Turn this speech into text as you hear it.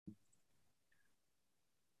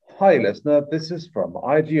Hi, listener. This is From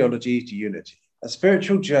Ideology to Unity, a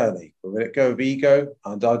spiritual journey where we let go of ego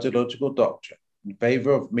and ideological doctrine in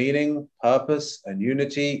favor of meaning, purpose, and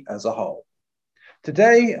unity as a whole.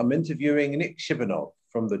 Today, I'm interviewing Nick Shibanov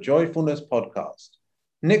from the Joyfulness Podcast.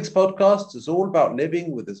 Nick's podcast is all about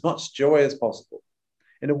living with as much joy as possible.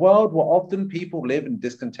 In a world where often people live in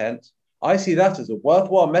discontent, I see that as a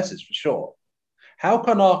worthwhile message for sure. How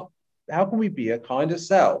can, our, how can we be a kinder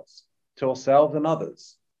selves to ourselves and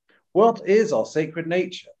others? What is our sacred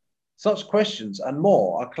nature? Such questions and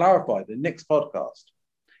more are clarified in Nick's podcast.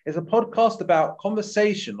 It's a podcast about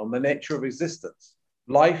conversation on the nature of existence,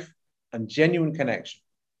 life, and genuine connection.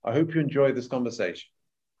 I hope you enjoy this conversation.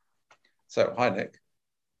 So, hi, Nick.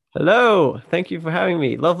 Hello. Thank you for having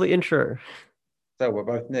me. Lovely intro. So, we're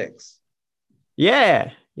both Nicks.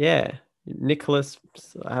 Yeah. Nicholas.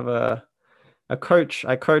 I have a coach.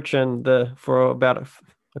 I coach, and for about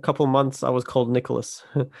a couple of months, I was called Nicholas.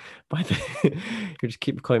 By you just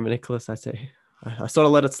keep calling me Nicholas. I say, I sort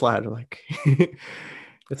of let it slide. I'm like,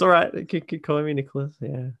 it's all right. Keep calling me Nicholas.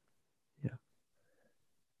 Yeah.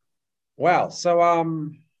 Wow. So,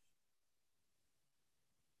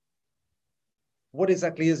 what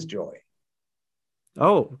exactly is joy?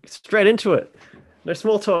 Oh, straight into it. No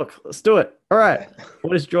small talk. Let's do it. All right.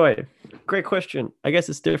 What is joy? Great question. I guess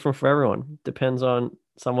it's different for everyone. Depends on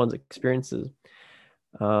someone's experiences.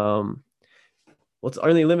 Well, it's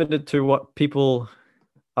only limited to what people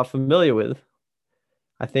are familiar with.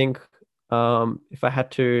 I think if I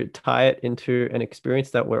had to tie it into an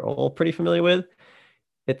experience that we're all pretty familiar with,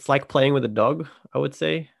 it's like playing with a dog, I would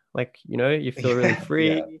say. Like, you feel really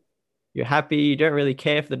free. Yeah. You're happy. You don't really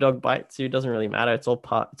care if the dog bites you. It doesn't really matter. It's all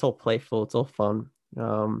playful. It's all fun.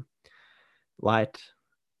 Light.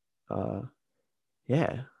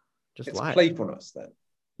 Yeah. Just It's light. playfulness then.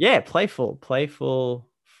 Yeah, playful,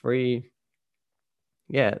 free.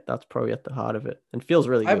 Yeah, that's probably at the heart of it and feels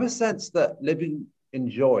really I have good. a sense that living in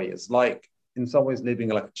joy is like, in some ways, living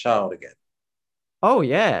like a child again. Oh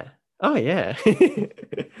yeah. Oh yeah.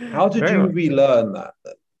 How did Very you much. relearn that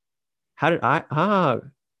then? How did I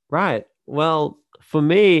right. Well, for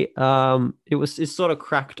me, it sort of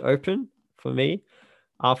cracked open for me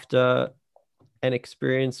after an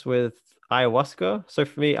experience with ayahuasca. So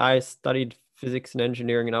for me, I studied physics and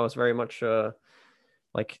engineering, and I was very much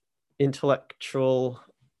like intellectual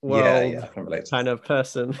Yeah, world I can relate to kind that. of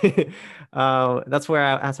person. That's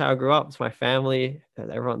how I grew up. It's my family.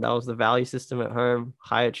 Everyone, that was the value system at home.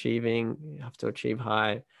 High achieving, you have to achieve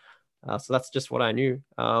high. So that's just what I knew.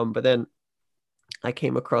 But then I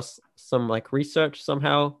came across some like research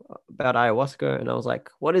somehow about ayahuasca, and I was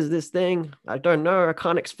like, "What is this thing? I don't know. I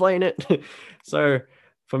can't explain it." So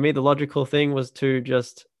for me, the logical thing was to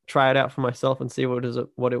just try it out for myself and see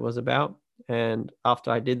what it was about. And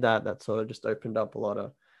after I did that, that sort of just opened up a lot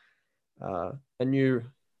of a new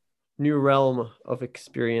realm of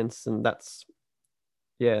experience, and that's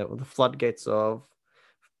the floodgates of.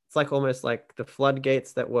 It's like almost like the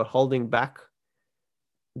floodgates that were holding back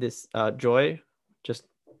this joy just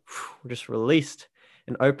just released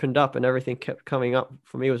and opened up, and everything kept coming up.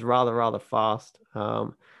 For me, it was rather fast,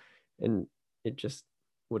 and it just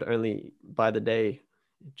would only by the day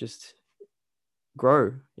just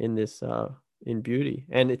grow in this in beauty,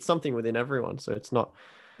 and it's something within everyone. So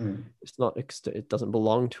Mm. it doesn't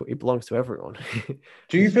belong to, it belongs to everyone.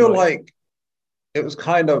 Do you This feel joy. like it was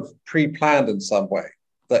kind of pre-planned in some way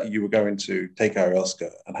that you were going to take ayahuasca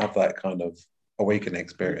and have that kind of awakening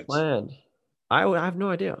experience? Pre-planned. I have no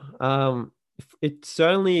idea. It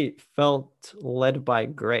certainly felt led by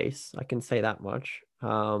grace. I can say that much.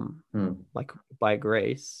 Hmm. Like by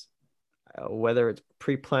grace, whether it's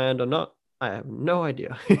pre-planned or not, I have no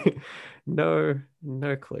idea.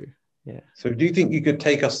 No clue. Yeah. So do you think you could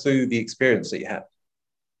take us through the experience that you had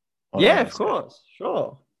on Yeah, of ayahuasca? course.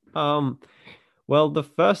 Sure. Um, well, the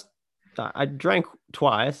first I drank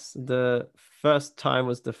twice. The first time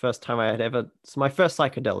was the first time I had ever. It's my first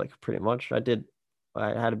psychedelic, pretty much. I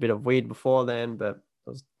had a bit of weed before then, but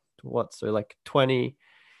I was so like 20.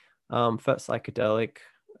 First psychedelic.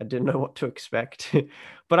 I didn't know what to expect,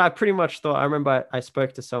 but I pretty much thought. I remember I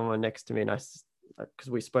spoke to someone next to me, and because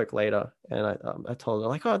we spoke later, and I told her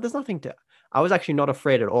like, oh, there's nothing to. I was actually not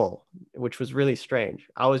afraid at all, which was really strange.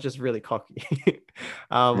 I was just really cocky.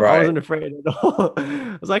 I Right. wasn't afraid at all.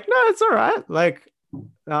 I was like, no, it's all right. Like,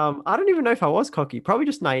 I don't even know if I was cocky. Probably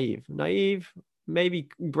just naive, maybe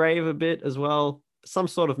brave a bit as well. Some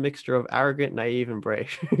sort of mixture of arrogant, naive, and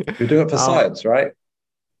brave. You're doing it for um, science, right?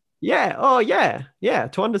 yeah. Oh, yeah. Yeah.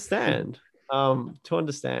 To understand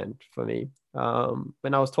for me.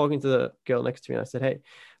 And I was talking to the girl next to me, and I said, "Hey,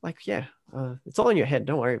 like, yeah, it's all in your head.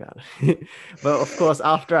 Don't worry about it." But of course,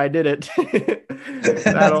 after I did it,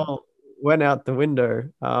 that all went out the window.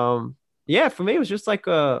 Yeah, for me, it was just like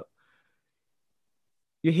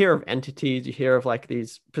you hear of entities, you hear of like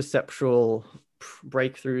these perceptual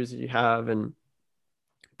breakthroughs you have, and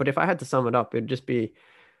but if I had to sum it up, it'd just be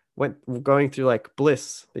went going through like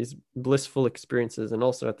bliss, these blissful experiences, and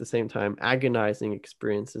also at the same time agonizing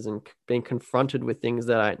experiences, and being confronted with things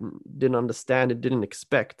that I didn't understand and didn't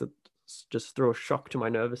expect, that just threw a shock to my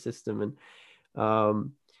nervous system.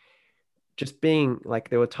 And just being like,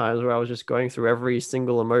 there were times where I was just going through every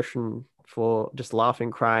single emotion, for just laughing,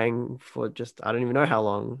 crying for just I don't even know how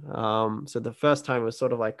long. So the first time was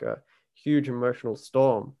sort of like a huge emotional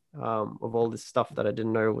storm, of all this stuff that I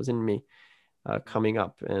didn't know was in me, coming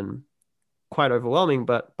up, and quite overwhelming.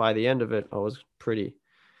 But by the end of it, I was pretty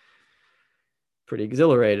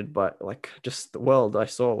exhilarated. But like, just the world I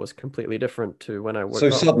saw was completely different to when I So woke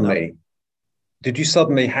up. suddenly, did you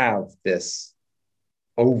suddenly have this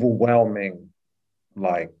overwhelming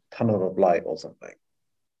like tunnel of light or something?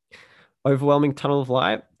 Overwhelming tunnel of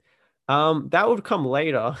light. That would come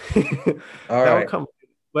later. All That would right. come,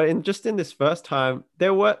 but in this first time,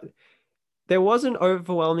 there was an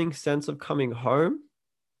overwhelming sense of coming home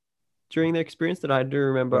during the experience that I do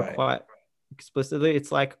remember Right. quite explicitly.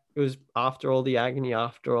 It's like it was after all the agony,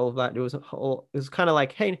 after all of that. It was kind of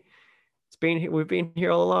like, hey, we've been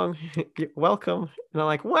here all along. Welcome. And I'm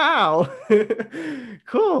like, wow,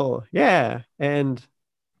 cool, yeah. And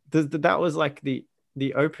that was like the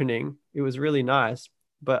opening. It was really nice.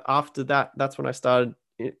 But after that, that's when I started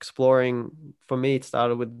exploring. For me, it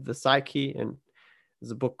started with the psyche, and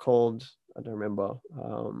there's a book called, I don't remember.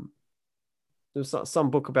 There's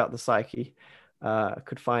some book about the psyche. I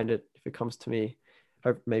could find it if it comes to me.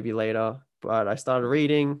 Hope maybe later. But I started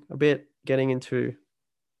reading a bit, getting into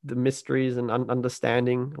the mysteries and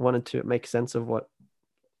understanding. I wanted to make sense of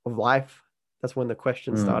of life. That's when the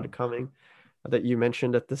questions started Mm. coming that you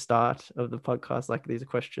mentioned at the start of the podcast. Like, these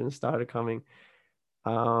questions started coming,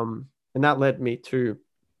 and that led me to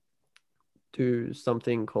do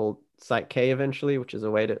something called Psych K eventually, which is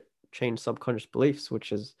a way to change subconscious beliefs,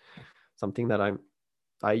 which is something that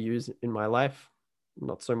I use in my life,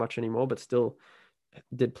 not so much anymore, but still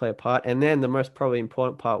did play a part. And then the most probably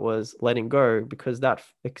important part was letting go, because that Mm.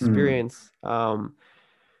 experience,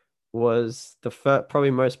 was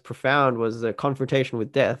probably most profound, was the confrontation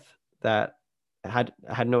with death that I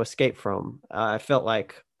had no escape from. I felt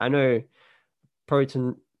like, I know, probably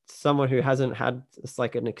to someone who hasn't had it's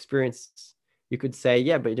like an experience, you could say,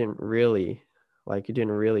 yeah, but you didn't really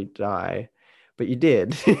die, but you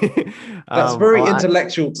did. That's very I,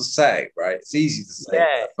 intellectual to say, right? It's easy to say yeah,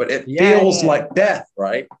 that, but it feels yeah, like death,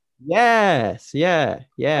 right? yes, yeah, I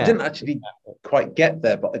yeah. didn't actually quite get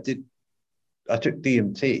there, but I did. I took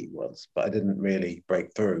DMT once, but I didn't really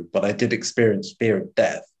break through. But I did experience fear of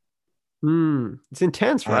death, It's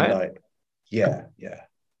intense, and right? yeah, yeah.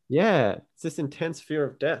 Yeah, it's this intense fear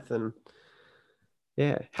of death. And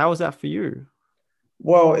yeah, how was that for you?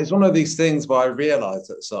 Well, it's one of these things where I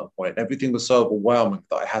realized at some point everything was so overwhelming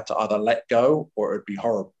that I had to either let go or it'd be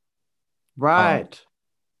horrible. Um, Right.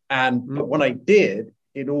 but Mm. when I did,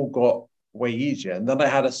 it all got way easier. And then I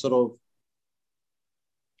had a sort of,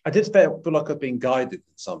 I did feel like I've been guided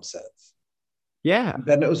in some sense. Yeah. And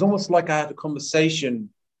then it was almost like I had a conversation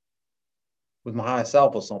with my higher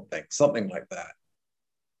self or something like that.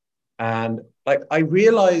 And like I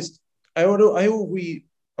realized I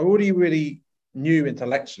already really knew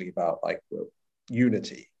intellectually about like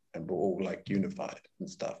unity, and we're all like unified and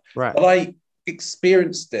stuff. Right. But I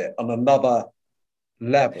experienced it on another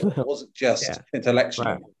level. It wasn't Yeah. just Right.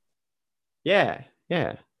 intellectually. Yeah.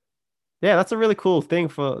 Yeah. Yeah. That's a really cool thing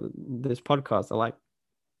for this podcast. I like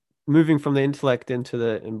moving from the intellect into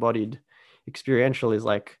the embodied experiential. Is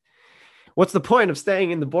like, what's the point of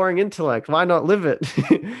staying in the boring intellect? Why not live it?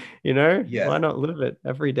 Why Yeah. not live it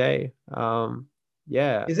every day?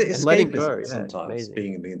 Yeah. Is it And letting escapism go. Yeah. It's sometimes amazing.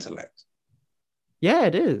 being in the intellect? Yeah,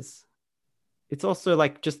 it is. It's also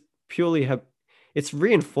like just purely it's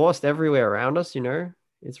reinforced everywhere around us,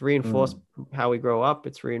 it's reinforced Mm. how we grow up.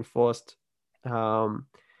 It's reinforced, um,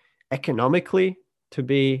 economically, to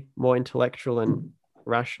be more intellectual and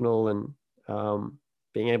rational, and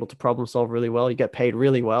being able to problem solve really well. You get paid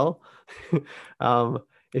really well, um,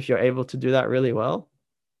 if you're able to do that really well.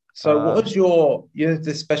 So Uh, what is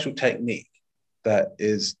this special technique that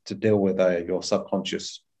is to deal with your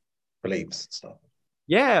subconscious beliefs and stuff?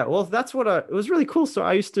 Yeah, well, it was really cool. So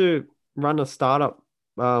I used to run a startup,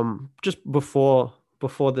 just before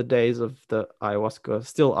the days of the ayahuasca,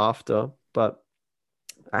 still after, but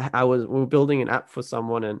we were building an app for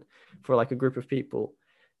someone and for like a group of people,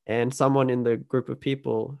 and someone in the group of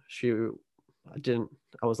people,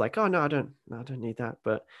 I was like, oh no, I don't need that.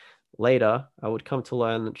 But later I would come to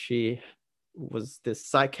learn that she was this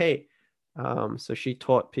psyche. So she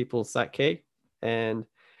taught people psyche, and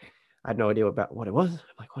I had no idea about what it was. I'm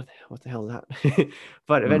like, what the hell is that?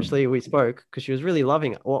 But Mm. eventually we spoke because she was really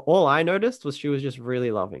loving. All I noticed was she was just really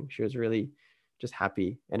loving. She was really just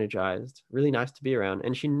happy, energized, really nice to be around.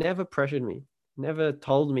 And she never pressured me, never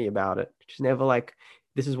told me about it. She's never like,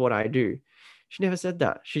 this is what I do. She never said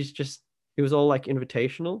that. It was all like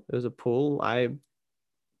invitational. It was a pool.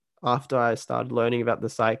 After I started learning about the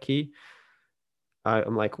psyche,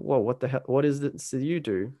 I'm like, whoa, what the hell? What is this that you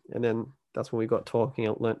do? And then that's when we got talking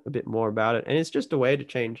and learned a bit more about it. And it's just a way to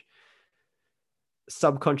change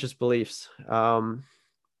subconscious beliefs.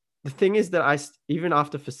 The thing is that even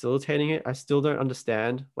after facilitating it, I still don't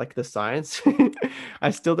understand like the science.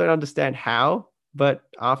 I still don't understand how. But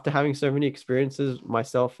after having so many experiences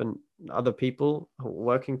myself and other people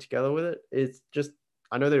working together with it, it's just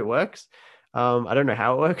I know that it works. I don't know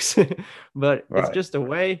how it works, but it's Right. just a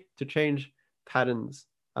way to change patterns,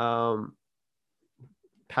 um,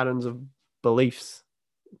 patterns of beliefs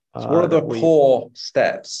So what are the that we. core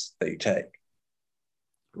steps that you take?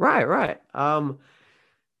 Right, right.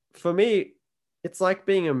 For me, it's like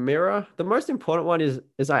being a mirror. The most important one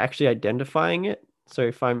is I actually identifying it. So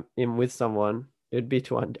if I'm in with someone, it'd be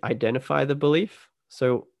to identify the belief.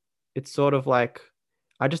 So it's sort of like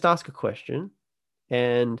I just ask a question,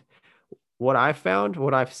 and what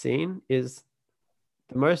I've seen is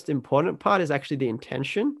the most important part is actually the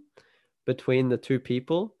intention between the two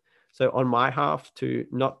people. So on my half, to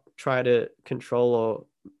not try to control or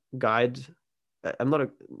guide, I'm not a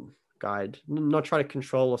guide, not try to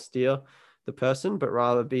control or steer the person, but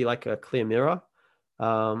rather be like a clear mirror.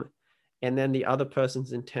 Um, and then the other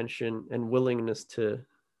person's intention and willingness to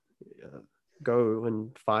uh, go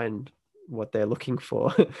and find what they're looking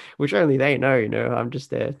for, which only they know, I'm just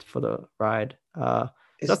there for the ride. So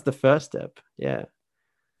Is that's the first step. Yeah.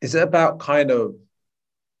 is it about kind of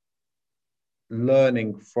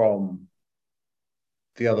learning from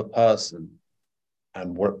the other person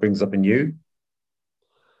and what it brings up in you?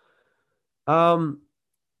 Um,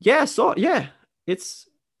 yeah, so yeah, it's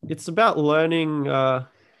it's about learning.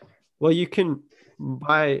 Well, you can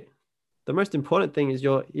by the most important thing is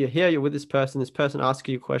you're here, you're with this person. This person asks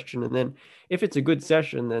you a question, and then if it's a good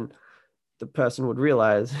session, then the person would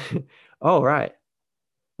realize, oh right,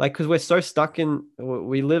 like because we're so stuck in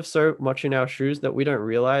we live so much in our shoes that we don't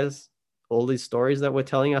realize all these stories that we're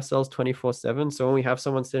telling ourselves 24/7. So when we have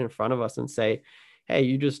someone sit in front of us and say, hey,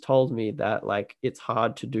 you just told me that like it's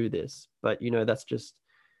hard to do this, but that's just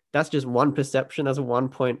one perception, that's one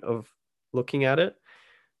point of looking at it.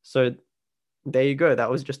 So there you go, that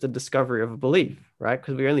was just a discovery of a belief, right?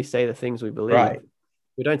 Because we only say the things we believe, Right.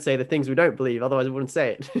 we don't say the things we don't believe, otherwise we wouldn't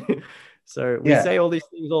say it. So we Yeah. say all these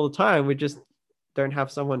things all the time, we just don't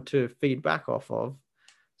have someone to feed back off of.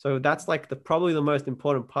 So that's like the probably the most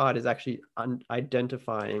important part is actually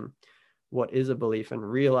identifying what is a belief and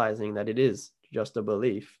realizing that it is just a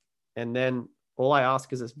belief. And then all I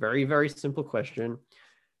ask is this very, very simple question: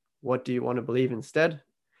 what do you want to believe instead?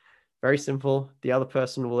 Very simple. The other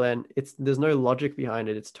person will then, there's no logic behind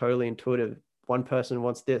it. It's totally intuitive. One person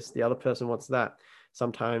wants this, the other person wants that.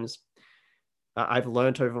 Sometimes I've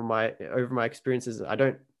learned over my experiences, I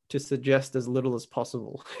don't to suggest as little as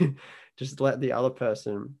possible. Just let the other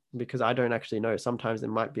person, because I don't actually know. Sometimes it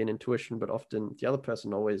might be an intuition, but often the other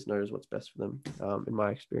person always knows what's best for them, in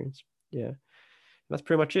my experience. Yeah. That's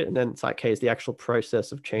pretty much it. And then Psyche is the actual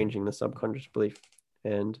process of changing the subconscious belief.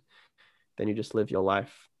 And then you just live your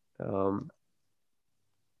life, um,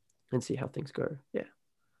 and see how things go. Yeah.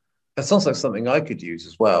 That sounds like something I could use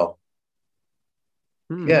as well.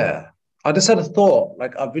 Hmm. Yeah. I just had a thought.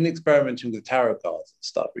 Like I've been experimenting with tarot cards and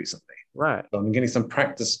stuff recently. Right. So I'm getting some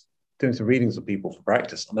practice doing some readings with people for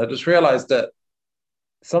practice. And I just realized that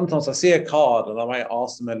sometimes I see a card and I might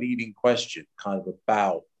ask them a leading question kind of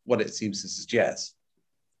about what it seems to suggest.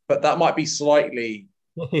 But that might be slightly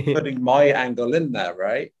putting my angle in there,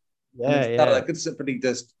 right? And Yeah. instead I Yeah. could simply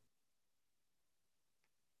just,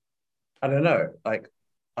 I don't know, like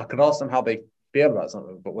I could ask them how they feel about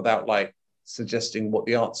something, but without like suggesting what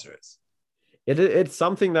the answer is. It's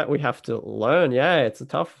something that we have to learn. Yeah, it's a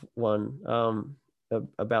tough one,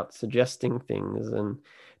 about suggesting things, and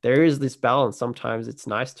there is this balance. Sometimes it's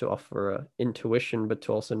nice to offer a intuition, but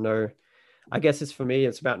to also know. I guess it's for me.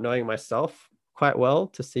 It's about knowing myself quite well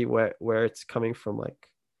to see where it's coming from. Like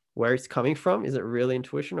where it's coming from. Is it really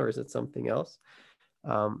intuition or is it something else?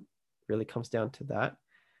 Um, really comes down to that.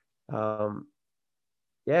 Um,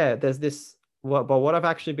 yeah, there's this. But what I've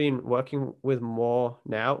actually been working with more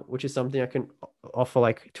now, which is something I can offer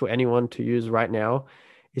like to anyone to use right now,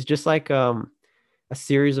 is just like a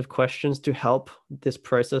series of questions to help this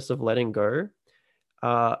process of letting go.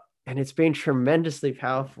 Uh, and it's been tremendously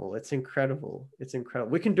powerful. It's incredible. It's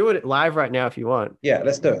incredible. We can do it live right now if you want. Yeah,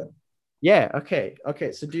 let's do it. Yeah. Okay.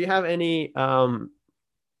 Okay. So do you have any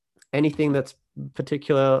anything that's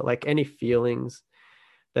particular, like any feelings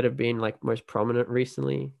that have been like most prominent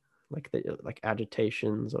recently, like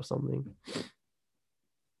agitations or something?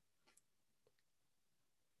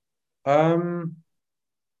 Um,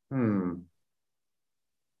 hmm.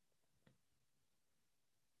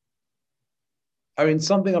 I mean,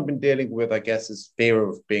 something I've been dealing with, I guess, is fear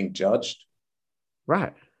of being judged.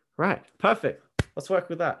 Right. Right. Perfect. Let's work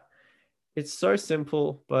with that. It's so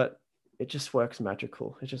simple, but it just works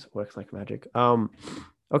magical. It just works like magic.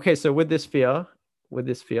 Okay, so with this fear,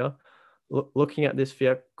 looking at this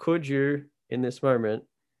fear, could you in this moment,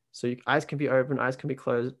 so your eyes can be open, eyes can be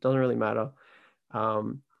closed, doesn't really matter.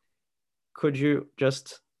 Um, could you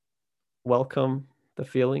just welcome the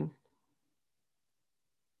feeling?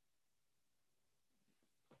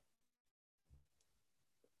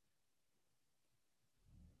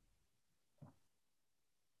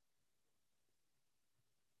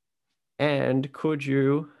 And could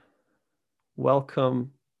you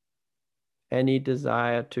welcome any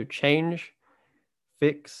desire to change,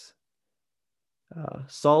 fix,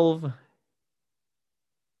 solve,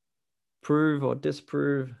 prove or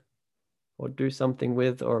disprove, or do something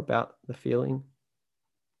with or about the feeling?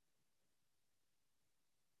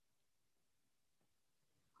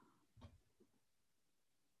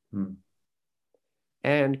 Hmm.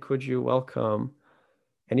 And could you welcome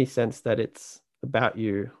any sense that it's about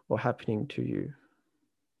you or happening to you?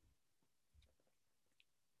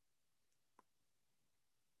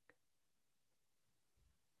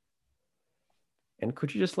 And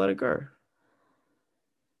could you just let it go?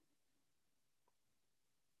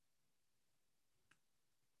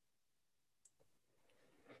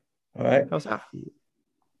 All right. How's that for you?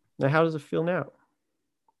 Now, how does it feel now?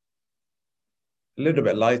 A little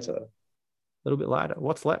bit lighter. A little bit lighter.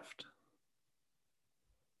 What's left?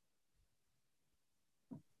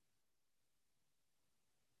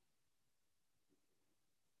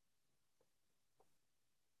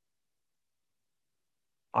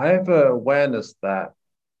 I have an awareness that,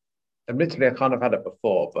 admittedly, I kind of had it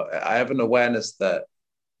before, but I have an awareness that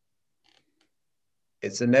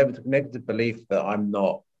it's a negative belief that I'm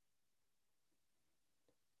not.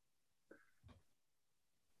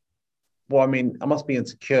 Well, I mean, I must be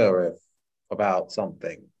insecure if about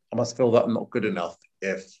something. I must feel that I'm not good enough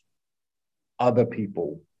if other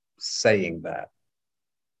people saying that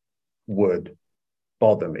would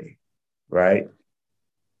bother me, right?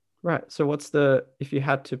 Right. So what's the, if you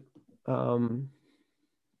had to, um,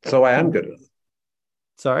 So I am pin, good enough.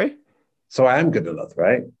 sorry? So I am good enough,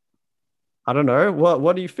 right? I don't know.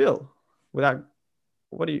 What do you feel without,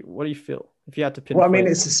 what do you feel if you had to Well, I mean,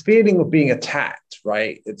 pinpoint? it's this feeling of being attacked,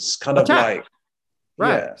 right? It's kind of Attack. like,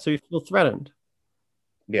 Right. yeah, So you feel threatened.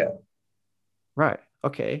 yeah. Right.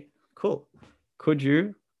 Okay. Cool. Could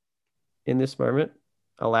you, in this moment,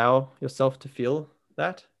 allow yourself to feel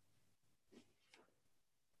that?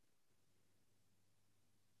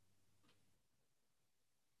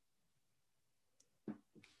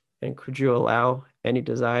 And could you allow any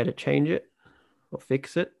desire to change it or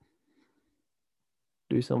fix it,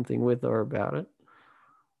 do something with or about it?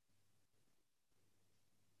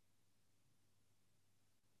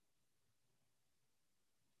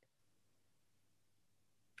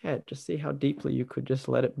 Yeah, just see how deeply you could just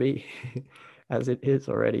let it be as it is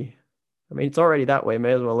already. I mean, it's already that way.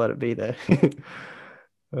 May as well let it be there.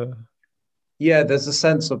 Uh, Yeah, there's a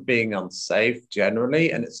sense of being unsafe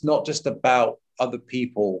generally. And it's not just about other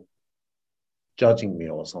people judging me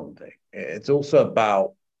or something. It's also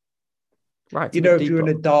about, right. It's a bit if you're in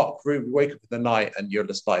deeper. a dark room, you wake up in the night and you're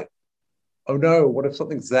just like, oh no, what if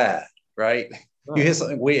something's there, right? You Right. hear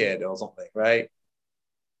something weird or something, right?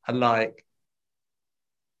 And like,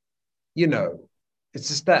 you know, it's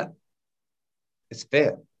just that it's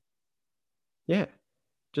fear Yeah.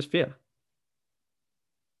 Just fear.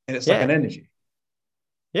 and it's like an Yeah. energy.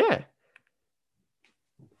 Yeah.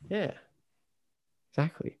 Yeah.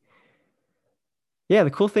 Exactly. Yeah.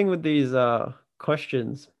 The cool thing with these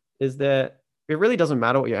questions is that it really doesn't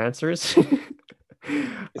matter what your answer is.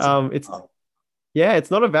 It's It's yeah,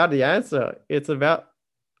 it's not about the answer. It's about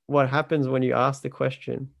what happens when you ask the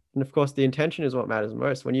question. And of course, the intention is what matters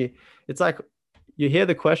most. When you, it's like you hear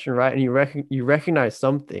the question, right? And you recognize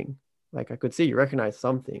something. Like I could see you recognize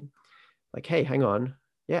something. Like, hey, hang on.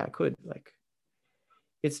 Yeah, I could. Like,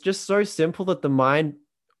 it's just so simple that the mind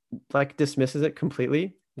like dismisses it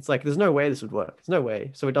completely. It's like there's no way this would work. There's no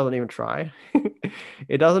way. So it doesn't even try.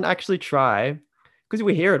 It doesn't actually try because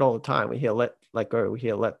we hear it all the time. We hear let go, we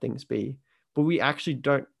hear let things be. But we actually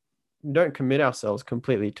don't commit ourselves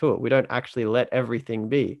completely to it. We don't actually let everything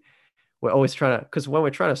be. We're always trying to, because when we're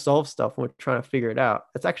trying to solve stuff, when we're trying to figure it out,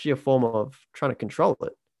 it's actually a form of trying to control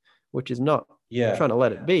it, which is not Yeah. trying to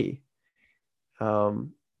let it be.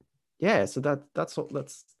 Um, yeah, so that's I So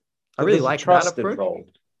really there's a like that trust approach.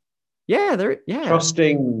 involved, Yeah, yeah.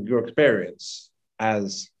 trusting your experience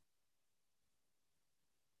as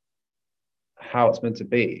how it's meant to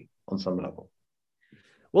be on some level,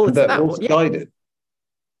 Well, and it's that we're that. Well, also yeah, guided.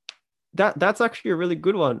 that's actually a really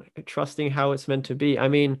good one. Trusting how it's meant to be. I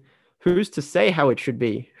mean, who's to say how it should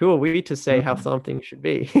be? Who are we to say how Mhm. something should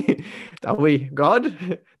be? Are we God,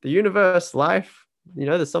 the universe, life?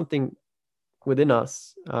 There's something within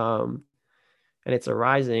us, and it's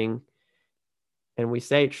arising, and we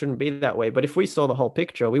say it shouldn't be that way. But if we saw the whole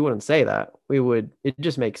picture, we wouldn't say that. We would. It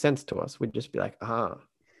just makes sense to us. We'd just be like,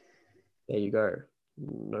 there you go.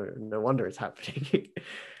 No wonder it's happening.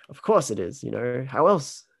 Of course it is. How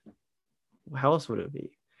else? How else would it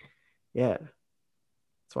be? Yeah.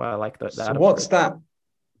 That's why I like So that what's approach. that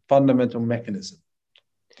fundamental mechanism,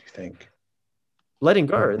 do you think, Letting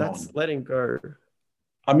go. going That's on? letting go.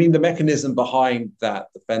 I mean, the mechanism behind that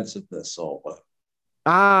defensiveness or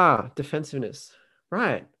whatever. Defensiveness.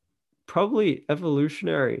 Right. Probably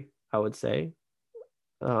evolutionary, I would say.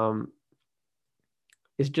 Um,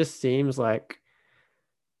 it just seems like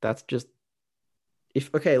that's just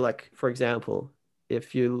if okay, like for example,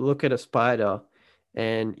 if you look at a spider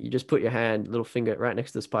and you just put your hand, little finger right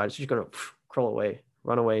next to the spider, it's just gonna crawl away,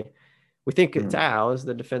 run away. We think it's Mm. ours,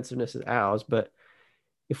 the defensiveness is ours, but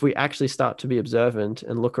if we actually start to be observant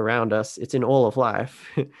and look around us, it's in all of life.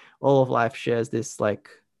 All of life shares this like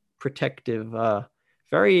protective,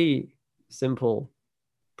 very simple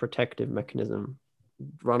protective mechanism.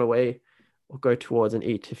 Run away or go towards and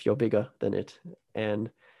eat if you're bigger than it. And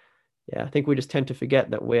yeah, I think we just tend to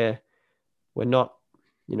forget that we're not,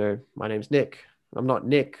 my name's Nick. I'm not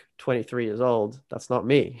Nick, 23 years old. That's not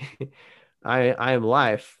me. I am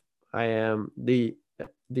life. I am the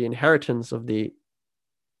inheritance of the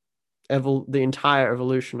entire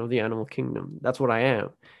evolution of the animal kingdom. That's what I am.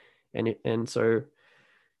 And so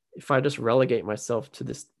if I just relegate myself to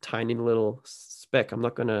this tiny little speck,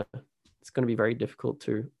 it's gonna be very difficult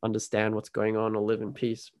to understand what's going on or live in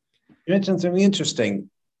peace. You mentioned something interesting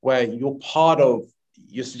where you're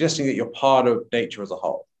suggesting that you're part of nature as a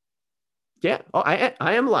whole. Yeah. Oh, I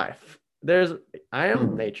am life. I am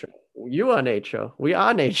Hmm. nature. You are nature. We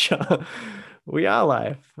are nature. We are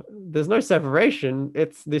life. There's no separation.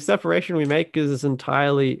 It's the separation we make is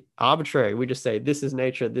entirely arbitrary. We just say this is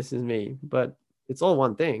nature, this is me, but it's all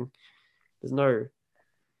one thing. There's no, yeah.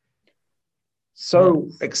 So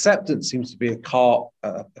acceptance seems to be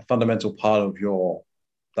a fundamental part of your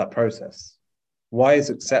that process. Why is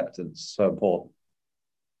acceptance so important?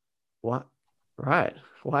 What? Right.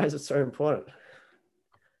 Why is it so important?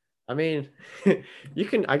 I mean,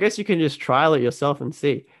 I guess you can just trial it yourself and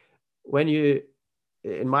see. In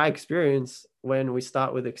my experience, when we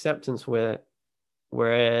start with acceptance, we're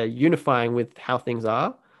unifying with how things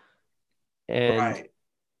are and Right.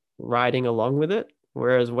 riding along with it.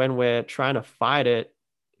 Whereas when we're trying to fight it,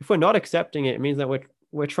 if we're not accepting it, it means that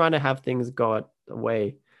we're trying to have things go a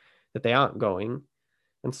way that they aren't going.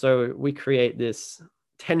 And so we create this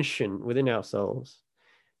tension within ourselves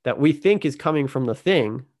that we think is coming from the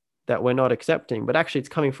thing that we're not accepting, but actually it's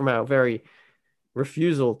coming from our very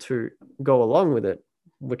refusal to go along with it,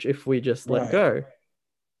 which if we just let Right. go,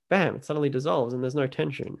 bam, it suddenly dissolves and there's no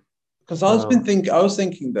tension. Because Um, I was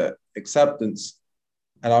thinking that acceptance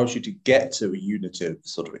allows you to get to a unitive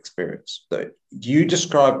sort of experience. That you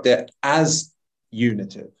described it as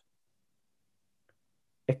unitive.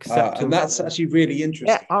 And Acceptance. that's actually really Yeah.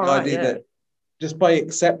 interesting. All The right. idea Yeah. that just by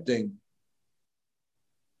accepting,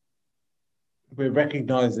 we're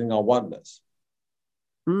recognizing our oneness.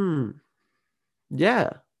 Mm,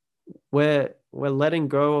 yeah. We're letting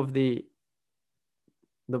go of the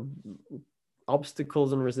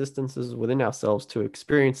obstacles and resistances within ourselves to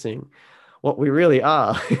experiencing what we really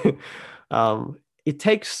are. It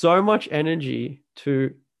takes so much energy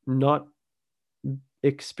to not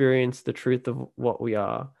experience the truth of what we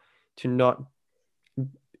are, to not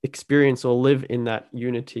experience or live in that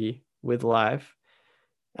unity with life,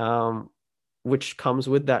 um, which comes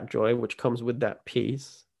with that joy, which comes with that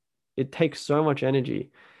peace. It takes so much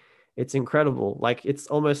energy. It's incredible. Like it's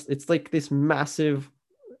like this massive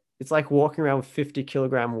it's like walking around with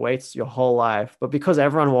 50-kilogram weights your whole life. But because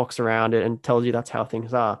everyone walks around it and tells you that's how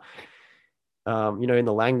things are, in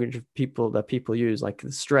the language of people that people use, like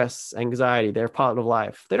stress, anxiety, they're part of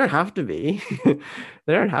life. They don't have to be.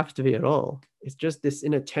 They don't have to be at all. It's just this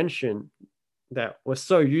inattention that we're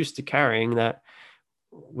so used to carrying that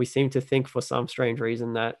we seem to think for some strange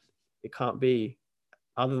reason that it can't be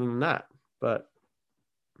other than that. But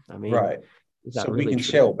I mean, Right. is that So we really can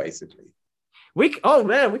true? chill basically. Oh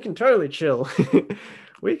man, we can totally chill.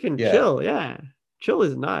 We can Yeah. chill. Yeah. Chill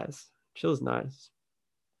is nice. Chill is nice.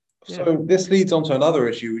 Yeah. So this leads on to another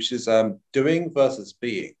issue, which is doing versus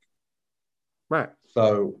being. Right.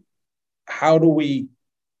 So how do we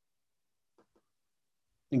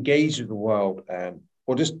engage with the world and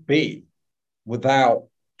or just be without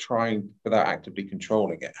without actively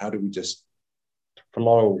controlling it? How do we just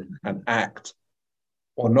flow and act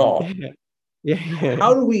or not? Yeah. Yeah. Yeah.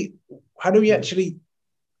 How do we actually,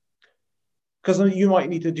 because you might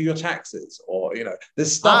need to do your taxes or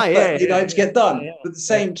there's stuff Yeah. that Yeah. to get done, Yeah. but at the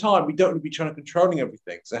Yeah. same time we don't want to be trying to controlling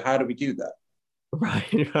everything. So how do we do that?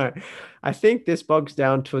 Right, right. I think this bogs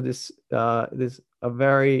down to this a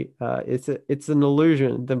very it's an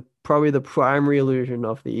illusion, probably the primary illusion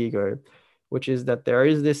of the ego, which is that there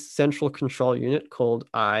is this central control unit called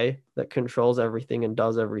I that controls everything and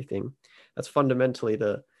does everything. That's fundamentally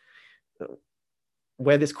the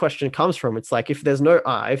where this question comes from. It's like, if there's no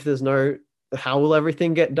I, if there's no, how will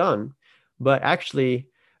everything get done? But actually,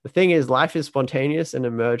 the thing is, life is spontaneous and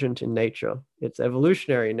emergent in nature. It's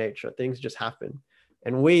evolutionary in nature. Things just happen.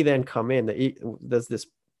 And we then come in. There's this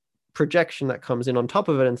projection that comes in on top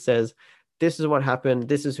of it and says, this is what happened.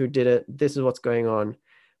 This is who did it. This is what's going on.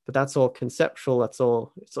 But that's all conceptual. It's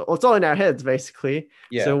all in our heads, basically.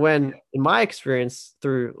 Yeah. So when, in my experience,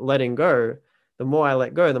 through letting go, the more I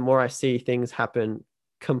let go, the more I see things happen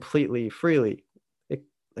completely freely,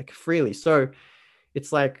 freely. So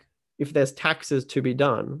it's like, if there's taxes to be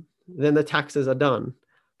done, then the taxes are done,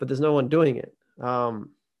 but there's no one doing it.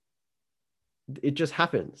 It just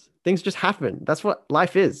happens. Things just happen. That's what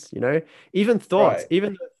life is, Even thoughts, Right.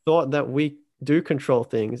 even the thought that we do control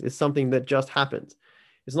things is something that just happens.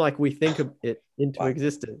 It's not like we think of it into Like,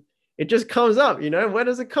 existence. It just comes up, Where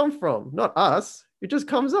does it come from? Not us. It just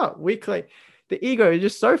comes up. The ego is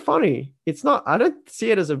just so funny. It's not, I don't see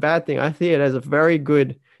it as a bad thing. I see it as a very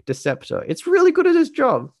good deceptor. It's really good at its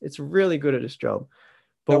job. It's really good at its job.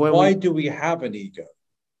 But now, why do we have an ego?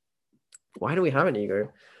 Why do we have an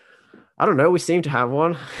ego? I don't know. We seem to have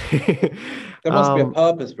one. There must be a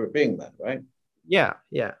purpose for it being that, right? Yeah,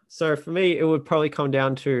 yeah. So for me, it would probably come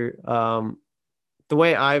down to the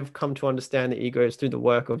way I've come to understand the ego is through the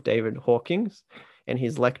work of David Hawkins and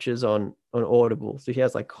his lectures on Audible. So he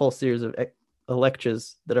has like a whole series of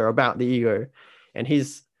lectures that are about the ego, and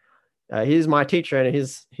he's my teacher, and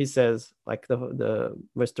he says, like, the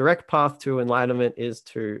most direct path to enlightenment is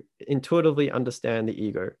to intuitively understand the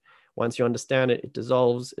ego. Once you understand it, it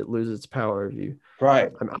dissolves, it loses its power over you. Right.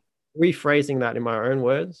 I'm rephrasing that in my own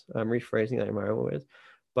words.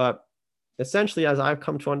 But essentially, as I've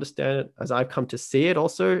come to understand it, as I've come to see it,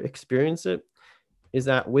 also experience it, is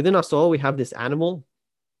that within us all, we have this animal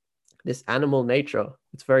nature.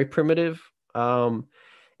 It's very primitive. And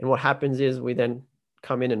what happens is we then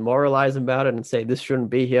come in and moralize about it and say, this shouldn't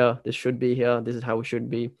be here. This should be here. This is how we should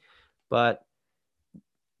be. But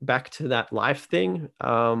back to that life thing,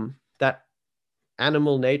 that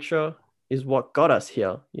animal nature is what got us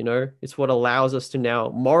here. It's what allows us to now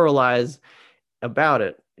moralize about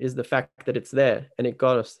it, is the fact that it's there and it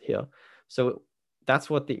got us here. So that's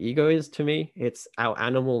what the ego is to me. It's our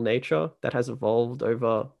animal nature that has evolved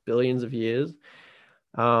over billions of years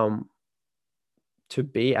to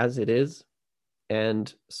be as it is.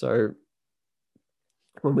 And so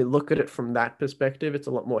when we look at it from that perspective, it's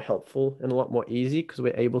a lot more helpful and a lot more easy, because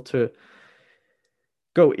we're able to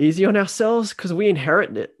go easy on ourselves, because we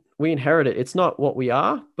inherit it. It's not what we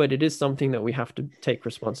are, but it is something that we have to take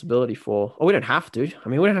responsibility for. Or we don't have to. I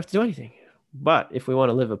mean, we don't have to do anything. But if we want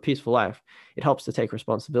to live a peaceful life, it helps to take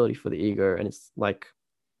responsibility for the ego. And it's like,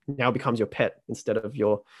 now becomes your pet instead of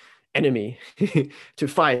your enemy to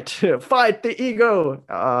fight. Fight the ego.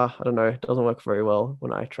 I don't know. It doesn't work very well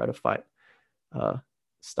when I try to fight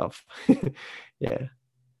stuff. Yeah.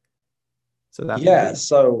 So that would be.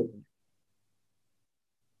 So,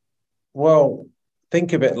 well,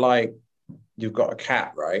 think of it like you've got a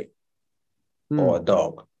cat, right? Or a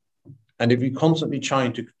dog. And if you're constantly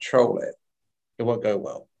trying to control it, it won't go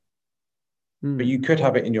well. But you could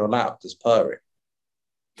have it in your lap just purring.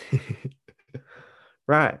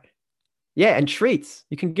 Right. Yeah, and treats.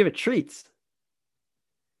 You can give it treats.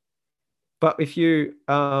 But if you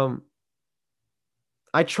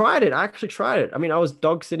I tried it. I actually tried it. I mean, I was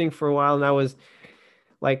dog sitting for a while and I was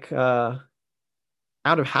like out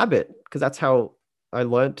of habit because that's how I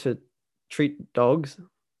learned to treat dogs.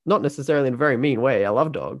 Not necessarily in a very mean way. I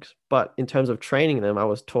love dogs, but in terms of training them, I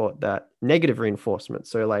was taught that negative reinforcement.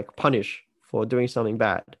 So like punish for doing something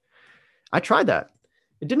bad. I tried that.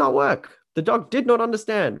 It did not work. The dog did not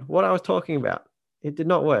understand what I was talking about. It did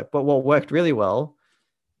not work. But what worked really well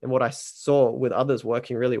and what I saw with others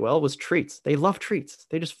working really well was treats. They love treats.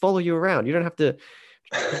 They just follow you around. You don't have to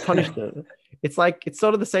punish them. It's like it's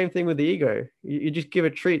sort of the same thing with the ego. You just give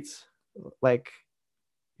it treats, like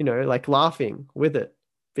like laughing with it,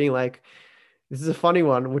 being like, "This is a funny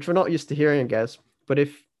one," which we're not used to hearing, I guess. But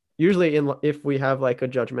if we have like a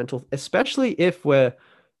judgmental, especially if we're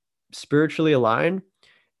spiritually aligned,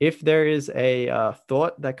 if there is a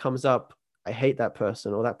thought that comes up, I hate that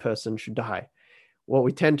person or that person should die. What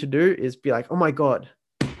we tend to do is be like, oh my God,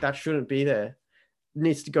 that shouldn't be there. It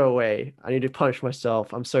needs to go away. I need to punish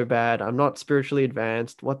myself. I'm so bad. I'm not spiritually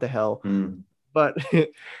advanced. What the hell? Mm. But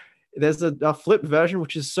there's a flip version,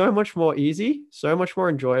 which is so much more easy, so much more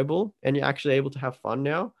enjoyable, and you're actually able to have fun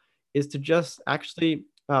now, is to just actually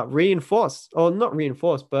reinforce, or not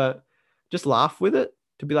reinforce, but just laugh with it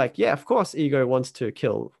to be like, yeah, of course, ego wants to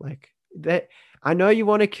kill. Like that, I know you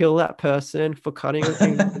want to kill that person for cutting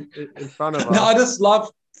in front of No, us. I just love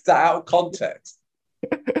that out of context.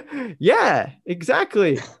 Yeah,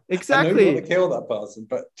 exactly. I know you want to Exactly. kill that person,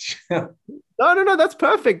 but No, that's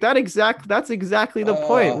perfect. That's exactly the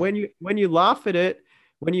point. uh, When you laugh at it,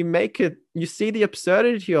 when you make it, you see the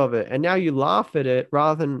absurdity of it, and now you laugh at it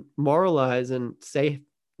rather than moralize and say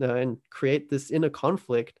and create this inner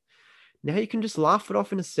conflict. Now you can just laugh it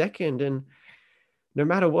off in a second, and no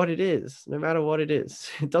matter what it is, no matter what it is,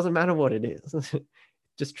 it doesn't matter what it is.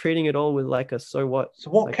 Just treating it all with like a so what,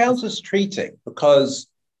 so what like counts this. as treating? Because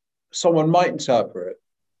someone might interpret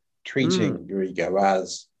Mm, treating your ego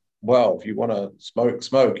as, well, if you want to smoke,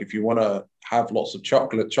 smoke. If you want to have lots of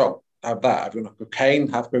chocolate, have that. If you want cocaine,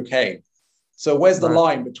 have cocaine. So where's the right.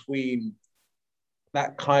 line between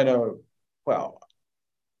that kind of, well,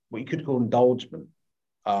 what you could call indulgement,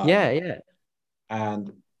 Yeah, um, yeah.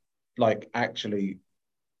 and like actually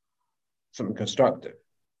something constructive?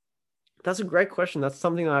 That's a great question. That's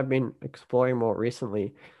something that I've been exploring more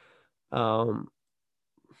recently. Um,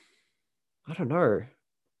 I don't know.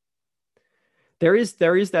 There is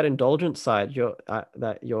that indulgent side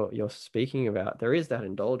you're speaking about. There is that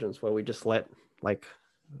indulgence where we just let like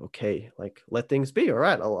okay, like let things be. All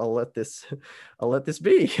right, I'll let this I'll let this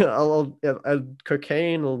be. I'll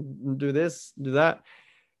cocaine. I'll do this, do that.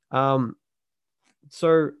 Um,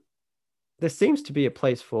 so there seems to be a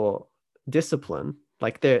place for discipline.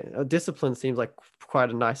 Like discipline seems like quite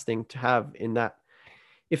a nice thing to have in that.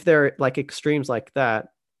 If there are like extremes like that,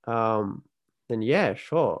 um, then yeah,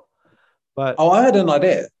 sure. But Oh, I had an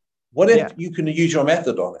idea. What yeah. if you can use your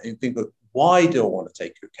method on it and think, that why do I want to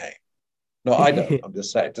take cocaine? No, I don't. I'm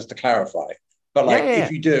just saying, just to clarify. But Yeah, like, yeah, if yeah.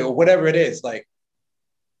 you do, or whatever it is, like,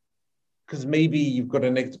 because maybe you've got a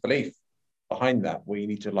negative belief behind that, where you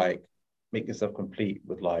need to like make yourself complete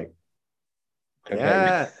with like cocaine.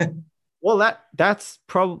 Yeah. Well, that's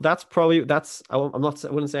probably I'm not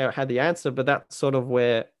I wouldn't say I had the answer, but that's sort of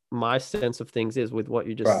where my sense of things is with what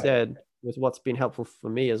you just Right. said, with what's been helpful for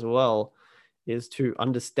me as well, is to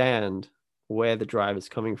understand where the drive is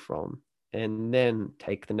coming from and then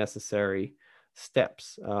take the necessary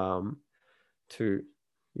steps to,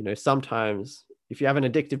 sometimes if you have an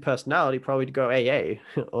addictive personality, probably to go AA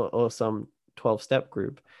or some 12-step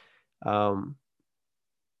group. Um,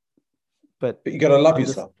 but But you got to love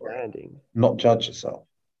yourself for it, understanding. not judge yourself.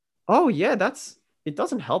 Oh yeah, it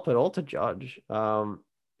doesn't help at all to judge.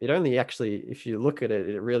 It only actually, if you look at it,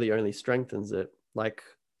 it really only strengthens it. Like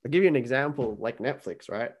I'll give you an example, like Netflix,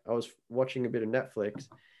 right? I was watching a bit of Netflix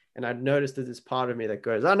and I noticed there's this part of me that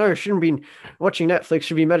goes, "Oh no, shouldn't be watching Netflix,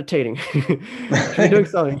 should be meditating, should be doing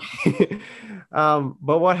something."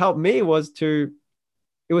 But what helped me was it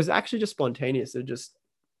was actually just spontaneous. It just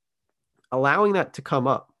allowing that to come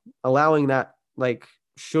up, allowing that like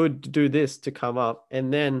should do this to come up.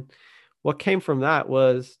 And then what came from that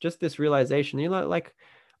was just this realization, like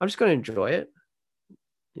I'm just going to enjoy it.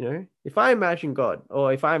 If I imagine God,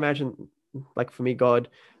 or if I imagine, like for me, God,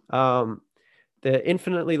 um, the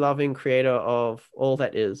infinitely loving creator of all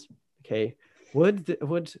that is, okay, would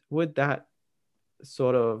that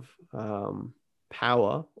sort of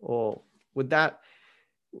power, or would that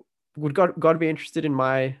would God be interested in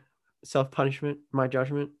my self punishment, my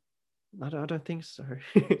judgment? I don't think so.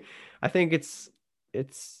 I think it's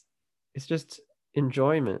it's just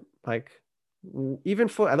enjoyment. Like even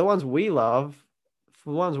for the ones we love,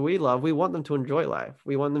 for the ones we love, we want them to enjoy life.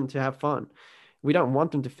 We want them to have fun. We don't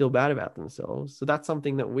want them to feel bad about themselves. So that's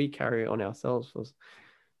something that we carry on ourselves for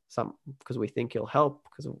because we think it'll help,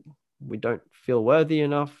 because we don't feel worthy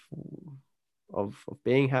enough of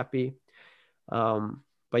being happy.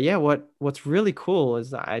 But yeah, what's really cool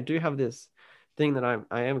is that I do have this thing that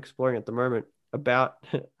I am exploring at the moment about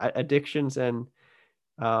addictions and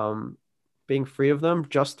being free of them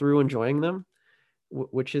just through enjoying them,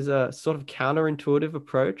 which is a sort of counterintuitive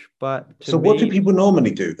approach. But to So what do me, people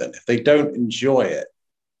normally do then if they don't enjoy it?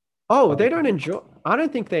 oh, they don't enjoy. I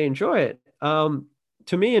don't think they enjoy it.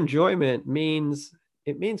 To me, enjoyment means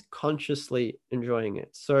consciously enjoying it.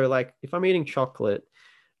 So like if I'm eating chocolate,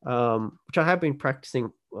 which I have been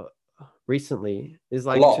practicing recently, is A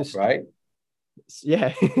like lot, right?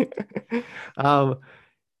 yeah. um,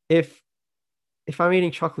 if I'm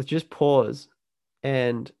eating chocolate, just pause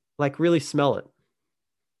and like really smell it,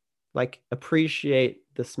 like appreciate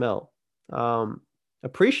the smell,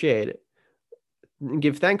 appreciate it, and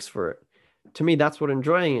give thanks for it. To me, that's what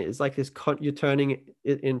enjoying it is. Like this, you're turning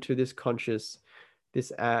it into this conscious,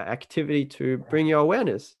 this activity to bring your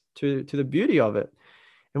awareness to the beauty of it.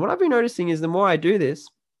 And what I've been noticing is the more I do this,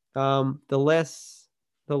 the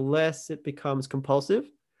less it becomes compulsive.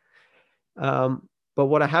 But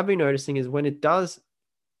what I have been noticing is when it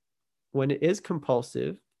is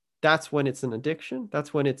compulsive, that's when it's an addiction.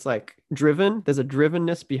 That's when it's like driven. There's a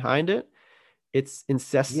drivenness behind it. It's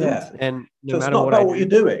incessant, Yeah. and no So it's matter not what I about what do, you're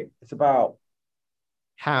doing. It's about what's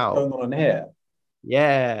how? going on in here.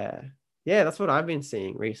 Yeah, yeah, that's what I've been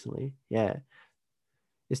seeing recently. Yeah,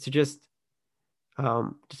 is to just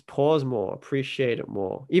pause more, appreciate it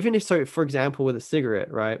more. Even if so, for example, with a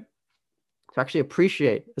cigarette, right? To actually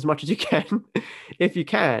appreciate as much as you can, if you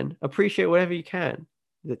can, appreciate whatever you can,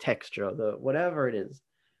 the texture, the whatever it is,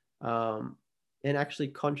 um, and actually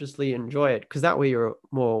consciously enjoy it, because that way you're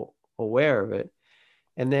more aware of it.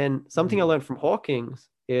 And then something I Mm. learned from Hawkins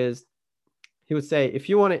is he would say, if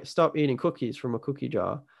you want to stop eating cookies from a cookie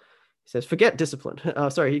jar, he says, forget discipline.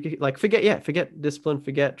 Sorry, like forget discipline,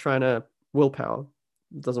 forget trying to willpower.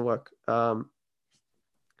 It doesn't work. So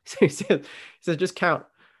he says, just count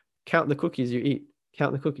the cookies you eat,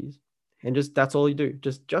 count the cookies, and just that's all you do.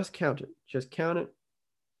 Just count it. Just count it.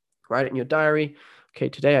 Write it in your diary. Okay,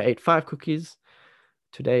 today I ate 5 cookies.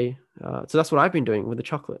 Today, so that's what I've been doing with the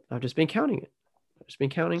chocolate. I've just been counting it. I've just been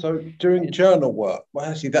counting. So doing journal work, well,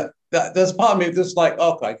 actually, that there's part of me that's like,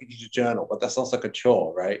 okay, I could use a journal, but that sounds like a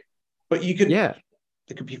chore, right? But Yeah,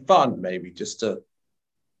 it could be fun, maybe, just to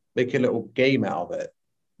make a little game out of it.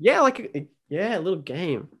 yeah, a little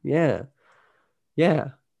game. Yeah, yeah.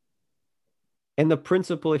 And the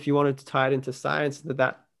principle, if you wanted to tie it into science,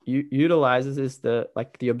 that utilizes is the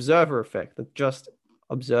observer effect, that just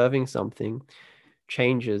observing something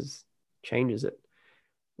changes it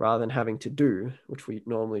rather than having to do, which we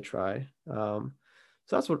normally try. So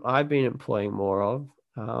that's what I've been employing more of.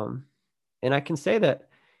 And I can say that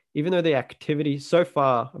even though the activity so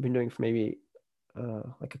far I've been doing for maybe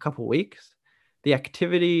like a couple of weeks, the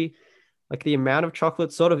activity, like the amount of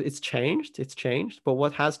chocolate, sort of it's changed. But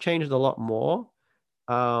what has changed a lot more,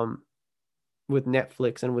 um, with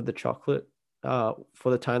Netflix and with the chocolate, for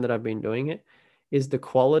the time that I've been doing it, is the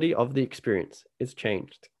quality of the experience. It's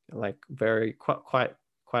changed like very quite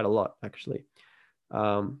a lot actually.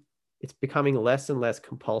 It's becoming less and less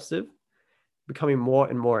compulsive, becoming more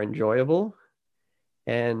and more enjoyable,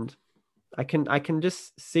 and I can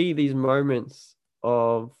just see these moments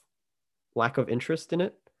of lack of interest in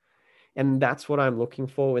it. And that's what I'm looking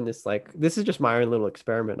for in this. Like, this is just my own little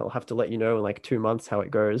experiment. I'll have to let you know in like 2 months how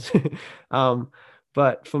it goes. um,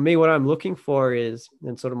 but for me, what I'm looking for is,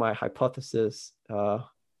 and sort of my hypothesis,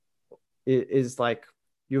 is like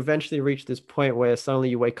you eventually reach this point where suddenly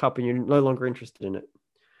you wake up and you're no longer interested in it.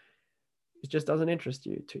 It just doesn't interest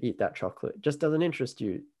you to eat that chocolate. It just doesn't interest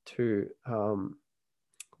you to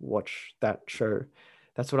watch that show.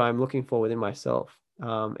 That's what I'm looking for within myself.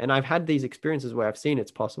 And I've had these experiences where I've seen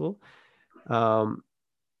it's possible. Um,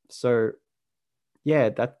 so yeah,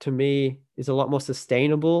 that to me is a lot more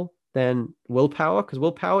sustainable than willpower, because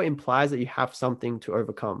willpower implies that you have something to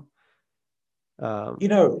overcome. Um, You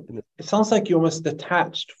know, and it sounds like you're almost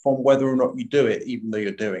detached from whether or not you do it, even though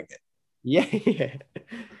you're doing it. yeah, yeah,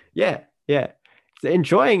 yeah, yeah. So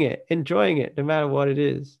enjoying it, no matter what it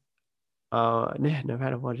is. No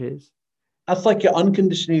matter what it is. That's like you're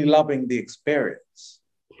unconditionally loving the experience.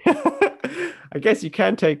 I guess you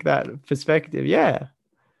can take that perspective. Yeah,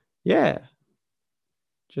 yeah.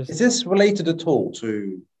 Is Just this related at all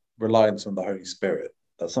to reliance on the Holy Spirit?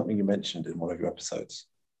 That's something you mentioned in one of your episodes.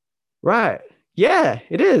 right. Yeah,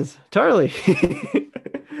 it is. Totally.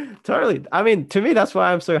 Totally. I mean, to me, that's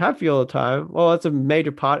why I'm so happy all the time. Well, it's a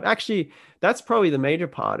major part. Actually, that's probably the major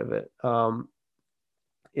part of it.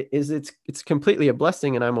 It's completely a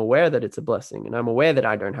blessing, and I'm aware that it's a blessing, and I'm aware that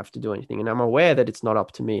I don't have to do anything, and I'm aware that it's not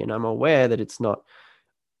up to me, and I'm aware that it's not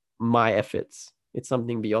my efforts. It's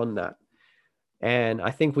something beyond that. And I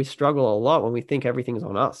think we struggle a lot when we think everything's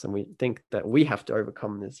on us and we think that we have to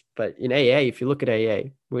overcome this. But in AA, if you look at AA,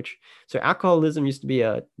 so alcoholism used to be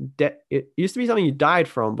it used to be something you died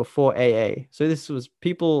from before AA. So this was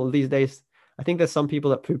people these days. I think there's some people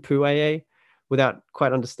that poo-poo AA without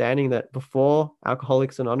quite understanding that before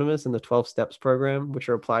Alcoholics Anonymous and the 12 Steps program, which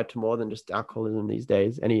are applied to more than just alcoholism these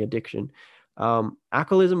days, any addiction,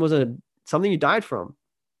 alcoholism was something you died from.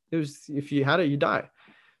 It was, if you had it, you die.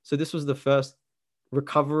 So this was the first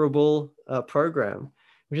recoverable program,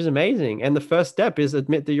 which is amazing. And the first step is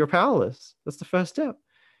admit that you're powerless. That's the first step.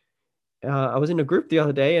 I was in a group the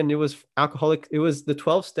other day, and it was the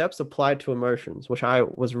 12 steps applied to emotions, which I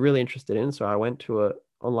was really interested in. So I went to an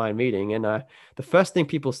online meeting, and the first thing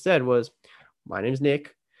people said was, my name's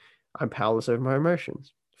Nick. I'm powerless over my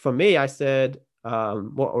emotions. For me, I said,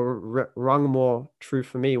 what wrong, more true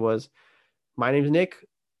for me was, my name's Nick.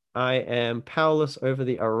 I am powerless over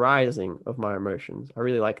the arising of my emotions. I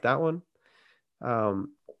really like that one.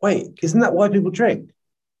 Wait, isn't that why people drink?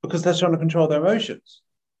 Because they're trying to control their emotions.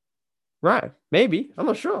 Right. Maybe. I'm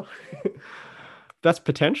not sure. That's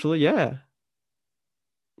potentially, yeah.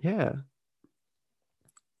 Yeah.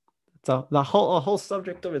 It's a whole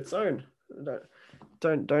subject of its own.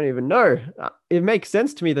 Don't even know. It makes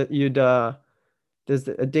sense to me that there's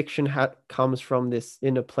the addiction comes from this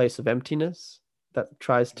inner place of emptiness that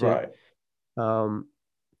tries to Right.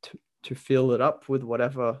 to fill it up with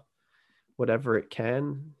whatever it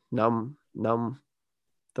can, numb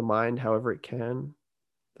the mind however it can.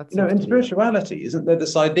 That seems In to me spirituality, isn't there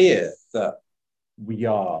this idea that we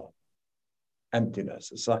are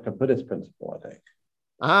emptiness? It's like a Buddhist principle, I think.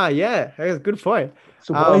 yeah, that's a good point.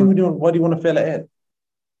 So why do you want to fill it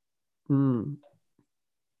in?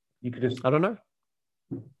 You could just I don't know.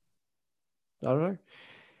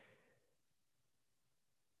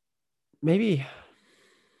 Maybe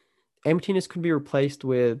emptiness could be replaced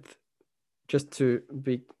with, just to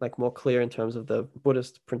be like more clear in terms of the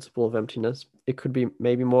Buddhist principle of emptiness, it could be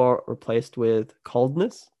maybe more replaced with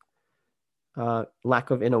coldness,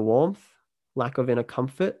 lack of inner warmth, lack of inner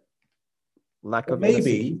comfort, lack or of inner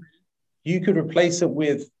maybe you could replace it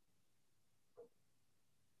with,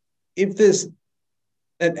 if there's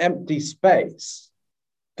an empty space,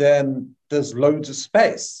 then there's loads of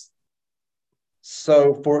space.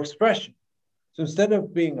 So for expression. So instead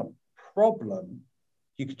of being a problem,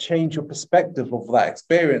 you could change your perspective of that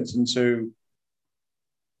experience into,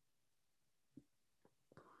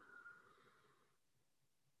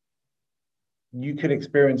 you could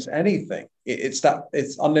experience anything. It's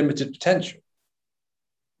unlimited potential.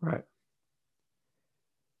 Right.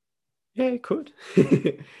 Yeah, it could.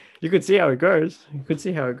 You could see how it goes.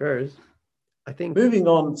 I think. Moving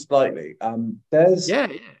on slightly, there's Yeah.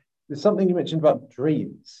 something you mentioned about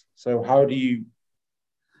dreams. So how do you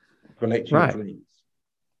relate to your Right. dreams?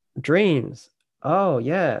 Dreams. Oh,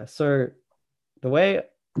 yeah. So the way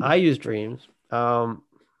I use dreams,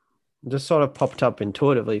 just sort of popped up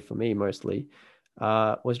intuitively for me mostly,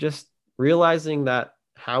 was just realizing that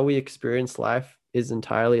how we experience life is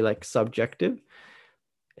entirely like subjective.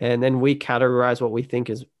 And then we categorize what we think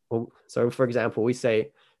is, so for example, we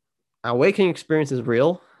say our waking experience is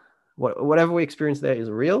real. Whatever we experience there is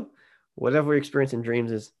real. Whatever we experience in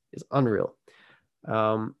dreams is unreal.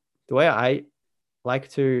 The way I like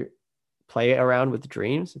to play around with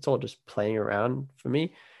dreams, it's all just playing around for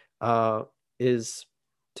me, is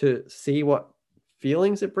to see what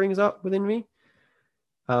feelings it brings up within me.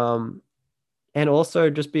 And also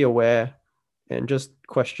just be aware and just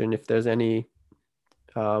question if there's any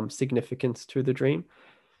significance to the dream.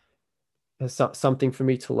 There's something for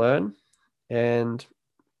me to learn. And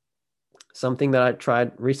something that I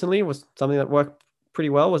tried recently was something that worked pretty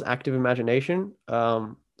well was active imagination.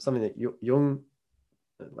 Something that Jung,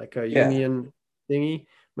 like a Jungian thingy,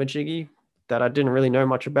 majiggy, that I didn't really know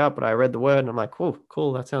much about, but I read the word and I'm like, oh,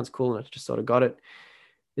 cool, that sounds cool. And I just sort of got it.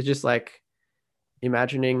 It's just like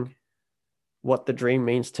imagining what the dream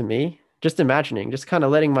means to me. Just imagining, just kind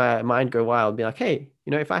of letting my mind go wild, be like, hey,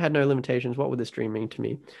 if I had no limitations, what would this dream mean to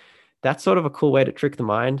me? That's sort of a cool way to trick the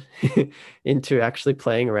mind into actually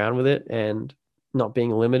playing around with it and not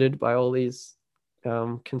being limited by all these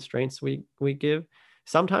constraints we give.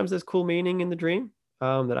 Sometimes there's cool meaning in the dream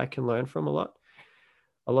that I can learn from a lot.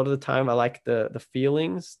 A lot of the time, I like the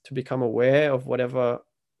feelings, to become aware of whatever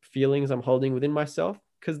feelings I'm holding within myself,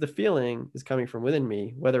 because the feeling is coming from within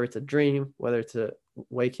me, whether it's a dream, whether it's a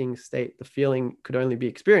waking state, the feeling could only be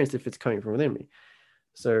experienced if it's coming from within me.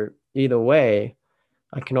 So either way,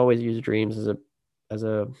 I can always use dreams as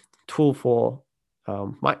a tool for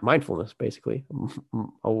mindfulness, basically,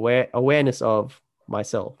 awareness of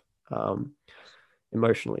myself,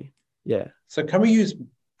 emotionally. Yeah. So can we use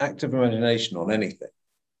active imagination on anything?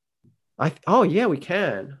 Oh yeah, we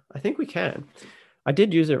can. I think we can. I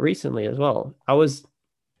did use it recently as well.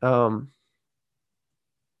 Um,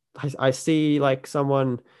 I see like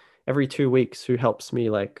someone every 2 weeks who helps me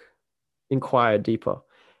like inquire deeper,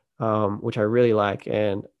 which I really like.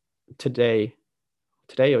 And today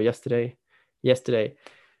or yesterday,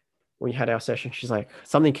 when we had our session, she's like,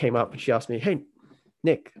 something came up and she asked me, "Hey,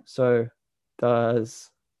 Nick, so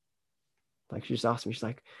she just asked me, she's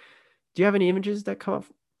like, do you have any images that come up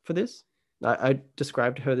for this?" I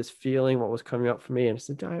described to her this feeling, what was coming up for me, and I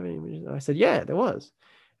said, "Do I have any images?" And I said, "Yeah, there was."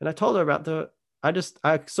 And I told her about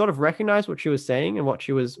I sort of recognized what she was saying and what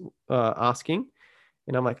she was asking.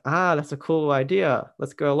 And I'm like, that's a cool idea.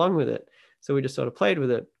 Let's go along with it. So we just sort of played with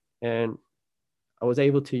it. And I was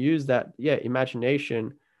able to use that,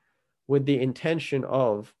 imagination with the intention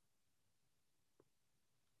of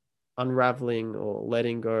unraveling or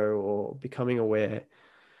letting go or becoming aware.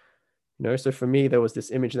 So for me, there was this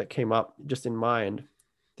image that came up just in mind.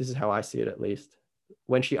 This is how I see it, at least.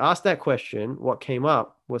 When she asked that question, what came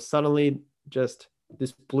up was suddenly just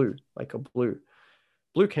this blue, like a blue.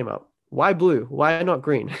 Blue came up. Why blue? Why not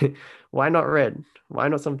green? Why not red? Why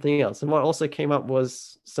not something else? And what also came up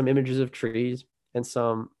was some images of trees and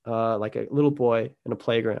some like a little boy in a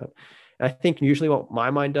playground. And I think usually what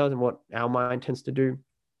my mind does and what our mind tends to do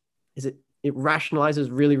is it rationalizes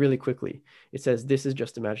really, really quickly. It says, this is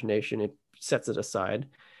just imagination. It sets it aside.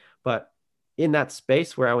 But in that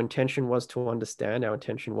space where our intention was to understand, our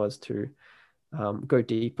intention was to go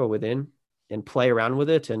deeper within and play around with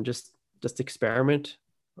it and just experiment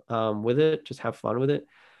with it, just have fun with it.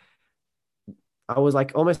 I was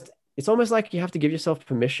like, it's almost like you have to give yourself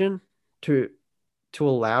permission to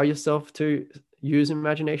allow yourself to use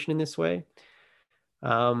imagination in this way.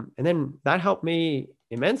 And then that helped me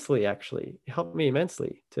immensely, actually. It helped me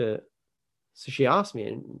immensely so she asked me,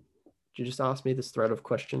 and she just asked me this thread of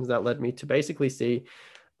questions that led me to basically see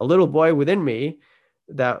a little boy within me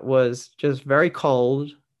that was just very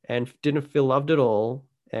cold and didn't feel loved at all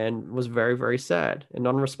and was very, very sad and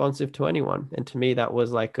non-responsive to anyone. And to me, that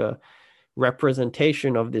was like a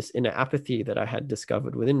representation of this inner apathy that I had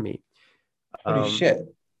discovered within me. Holy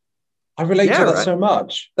shit. I relate to that right? so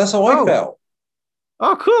much. That's how I felt.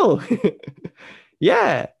 Oh, cool.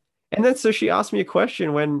 Yeah. And then so she asked me a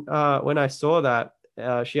question when I saw that.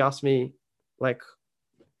 She asked me like,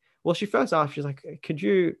 well, she first asked, she's like, could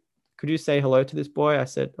you say hello to this boy? I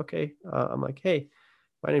said, okay. I'm like, hey,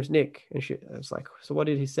 my name's Nick. And I was like, so what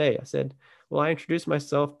did he say? I said, well, I introduced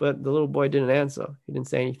myself, but the little boy didn't answer. He didn't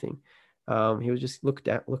say anything. He was just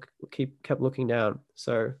kept looking down.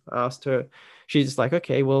 So I asked her, she's just like,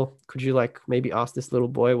 okay, well, could you like maybe ask this little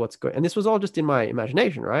boy what's going, and this was all just in my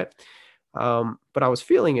imagination, right? But I was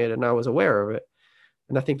feeling it and I was aware of it.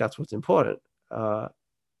 And I think that's what's important.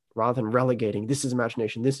 Rather than relegating, this is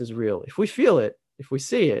imagination, this is real. If we feel it, if we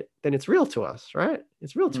see it, then it's real to us, right?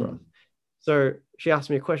 It's real to us. So she asked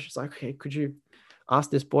me a question. She's like, okay, could you ask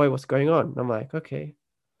this boy what's going on? And I'm like, okay.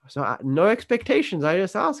 So no expectations. I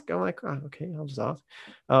just ask. I'm like, okay, I'll just ask.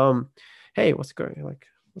 Hey, what's going on? Like,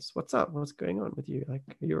 what's up? What's going on with you? Like,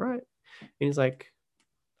 are you right? And he's like,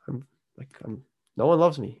 I'm no one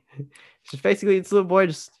loves me. It's just basically, this little boy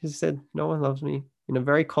just said, no one loves me, in a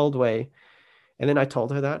very cold way. And then I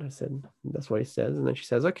told her that. I said, that's what he says. And then she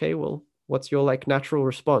says, okay, well, what's your like natural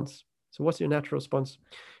response? So what's your natural response?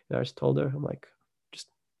 And I just told her, I'm like, just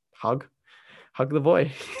hug the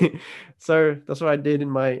boy. So that's what I did in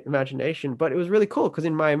my imagination. But it was really cool because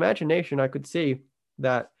in my imagination, I could see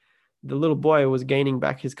that the little boy was gaining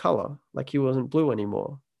back his color. Like he wasn't blue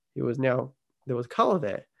anymore. He was now, there was color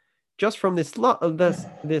there just from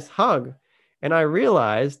this hug. And I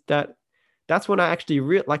realized that that's when I actually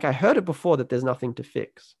like I heard it before that there's nothing to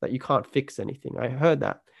fix, that you can't fix anything. I heard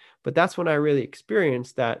that. But that's when I really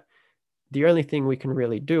experienced that the only thing we can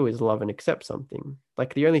really do is love and accept something.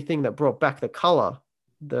 Like the only thing that brought back the color,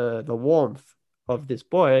 the warmth of this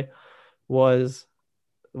boy was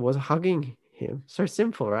hugging him. So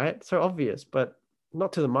simple, right? So obvious, but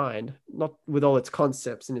not to the mind, not with all its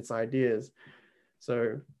concepts and its ideas.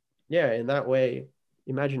 So yeah, in that way,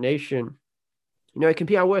 imagination, it can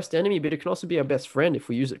be our worst enemy, but it can also be our best friend if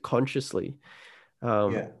we use it consciously.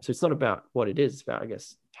 So it's not about what it is, it's about, I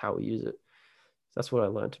guess, how we use it. So that's what I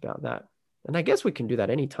learned about that. And I guess we can do that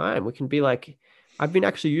anytime. We can be like, I've been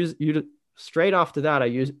actually straight after that, I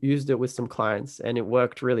used it with some clients and it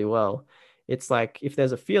worked really well. It's like, if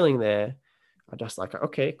there's a feeling there, I just like,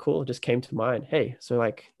 okay, cool. It just came to mind. Hey, so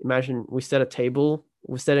like, imagine we set a table,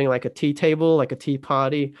 we're setting like a tea table, like a tea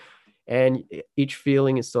party, and each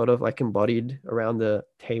feeling is sort of like embodied around the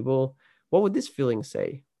table. What would this feeling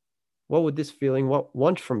say? What would this feeling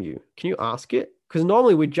want from you? Can you ask it? Because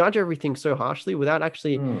normally we judge everything so harshly without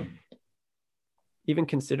actually even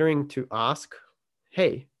considering to ask,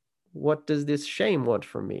 hey, what does this shame want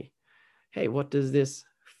from me? Hey, what does this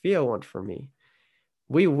fear want from me?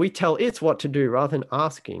 We tell it what to do rather than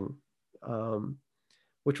asking,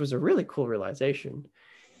 which was a really cool realization.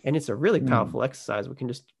 And it's a really powerful exercise. We can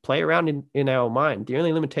just play around in our mind. The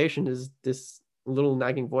only limitation is this little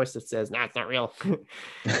nagging voice that says, nah, it's not real.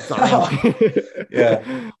 It's not real.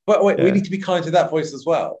 Yeah. But wait, we need to be kind to that voice as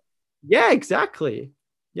well. Yeah, exactly.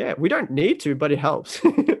 Yeah, we don't need to, but it helps.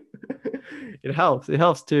 It helps. It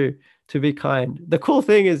helps to be kind. The cool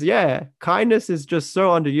thing is, yeah, kindness is just so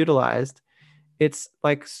underutilized. It's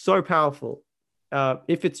like so powerful.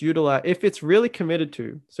 If it's utilized, if it's really committed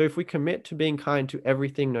to. So if we commit to being kind to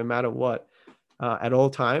everything, no matter what, at all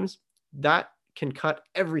times, that can cut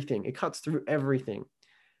everything. It cuts through everything.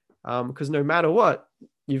 Because no matter what,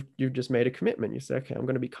 you've just made a commitment. You say, okay, I'm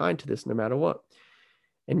going to be kind to this no matter what.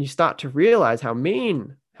 And you start to realize how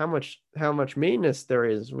much meanness there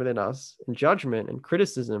is within us, and judgment and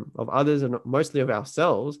criticism of others and mostly of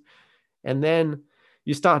ourselves. And then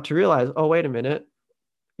you start to realize, oh, wait a minute,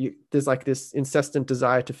 there's like this incessant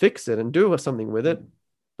desire to fix it and do something with it.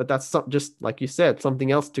 But that's just like you said,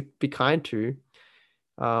 something else to be kind to.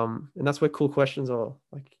 And that's where cool questions are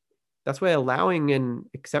like, that's where allowing and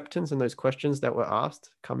acceptance and those questions that were asked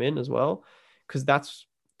come in as well. Because that's,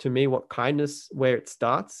 to me, what kindness, where it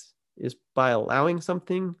starts, is by allowing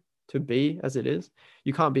something to be as it is.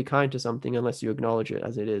 You can't be kind to something unless you acknowledge it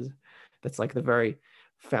as it is. That's like the very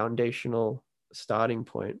foundational starting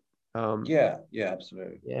point. Yeah,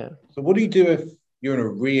 absolutely. Yeah. So what do you do if you're in a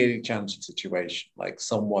really challenging situation, like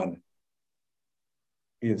someone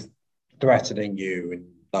is threatening you and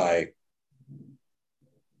like,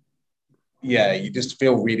 yeah, you just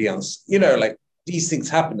feel really like these things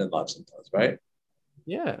happen in life sometimes, right?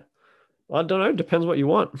 Yeah. Well, I don't know. Depends what you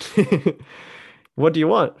want. What do you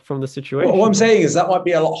want from the situation? What I'm saying is that might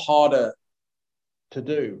be a lot harder to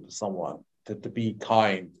do for someone to be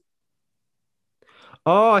kind.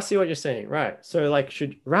 Oh, I see what you're saying. Right. So like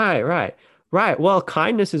right. Well,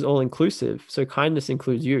 kindness is all inclusive. So kindness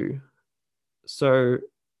includes you. So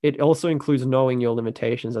it also includes knowing your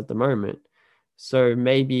limitations at the moment. So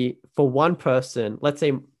maybe for one person, let's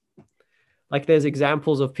say, like there's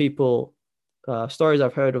examples of people, stories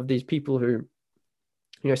I've heard of these people who,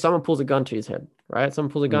 someone pulls a gun to his head, right?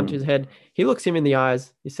 Someone pulls a gun to his head. He looks him in the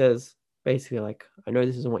eyes. He says, basically, like, I know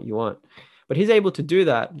this isn't what you want. But he's able to do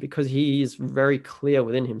that because he is very clear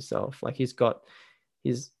within himself. Like he's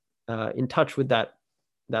in touch with that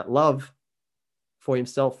love for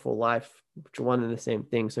himself, for life, which are one and the same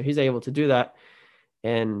thing. So he's able to do that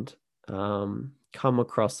and come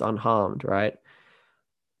across unharmed, right?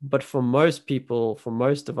 But for most people, for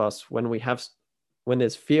most of us, when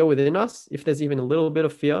there's fear within us, if there's even a little bit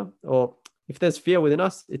of fear, or if there's fear within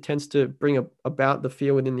us, it tends to bring about the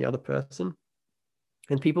fear within the other person.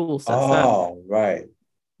 And people will sense that. Oh, right.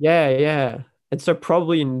 Yeah. And so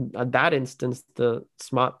probably in that instance, the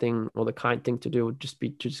smart thing or the kind thing to do would just be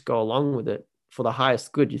to just go along with it for the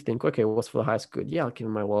highest good. You think, okay, what's for the highest good? Yeah, I'll give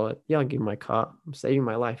him my wallet. Yeah, I'll give him my car. I'm saving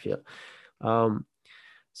my life here.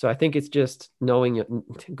 So I think it's just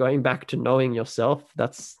going back to knowing yourself.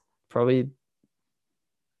 That's probably,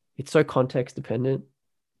 it's so context dependent.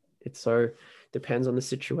 It so depends on the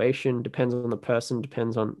situation, depends on the person,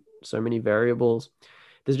 depends on so many variables.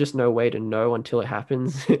 There's just no way to know until it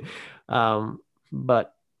happens.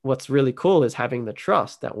 But what's really cool is having the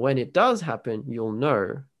trust that when it does happen, you'll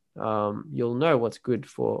know what's good,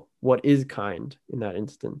 for what is kind in that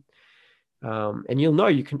instant. And you'll know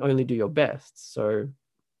you can only do your best. So,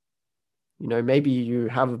 maybe you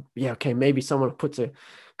have, maybe someone puts a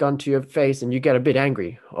gun to your face and you get a bit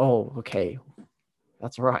angry. Oh, okay.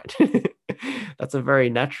 That's right. That's a very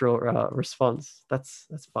natural response. That's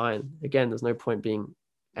fine. Again, there's no point being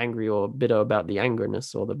angry or bitter about the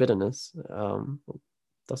angerness or the bitterness.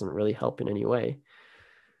 Doesn't really help in any way.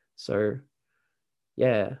 So,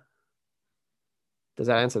 yeah. Does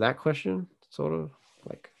that answer that question? Sort of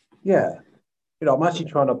like. Yeah. I'm actually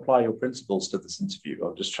trying to apply your principles to this interview.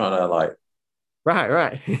 I'm just trying to like.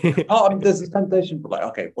 Right. There's this temptation for like,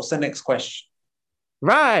 okay, what's the next question?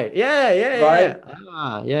 Right. Yeah.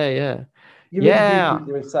 Right. Yeah. You've interviewed Yeah.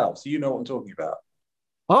 people yourself, so you know what I'm talking about.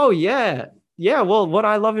 Oh yeah. Yeah. Well, what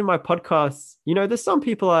I love in my podcasts, there's some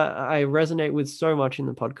people I resonate with so much in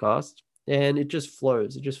the podcast, and it just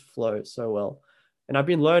flows. It just flows so well. And I've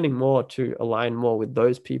been learning more to align more with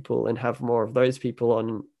those people and have more of those people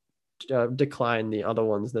on, decline the other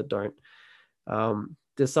ones that don't.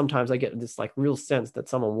 There's sometimes I get this like real sense that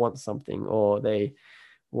someone wants something, or they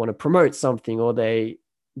want to promote something, or they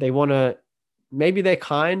want to, maybe they're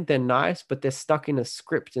kind, they're nice, but they're stuck in a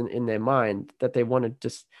script in their mind that they want to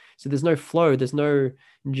just, so there's no flow, there's no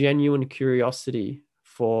genuine curiosity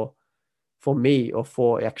for me, or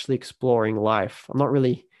for actually exploring life. It's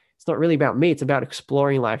not really about me, it's about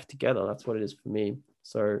exploring life together. That's what it is for me.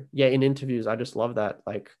 So yeah, in interviews I just love that.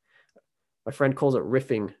 Like, my friend calls it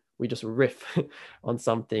riffing. We just riff on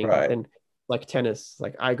something. Right. Then like tennis,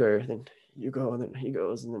 like I go, then you go, and then he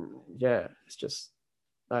goes, and then yeah, it's just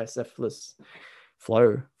nice, effortless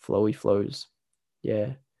flowy flows.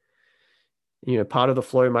 Yeah. Part of the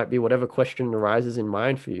flow might be whatever question arises in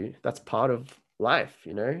mind for you. That's part of life.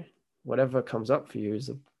 Whatever comes up for you is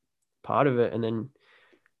a part of it. And then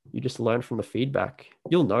you just learn from the feedback.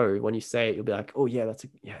 You'll know when you say it, you'll be like, oh yeah,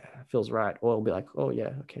 yeah, it feels right. Or it'll be like, oh yeah,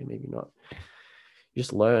 okay, maybe not. You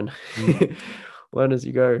just learn. Learn as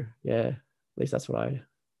you go. Yeah. At least that's what I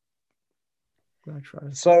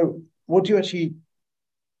try. So, what do you actually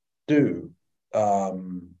do?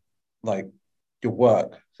 Like your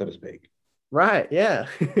work, so to speak. Right. Yeah.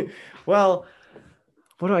 Well,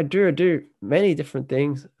 what do I do? I do many different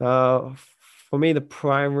things. For me, the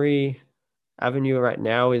primary avenue right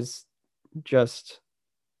now is just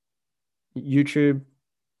YouTube,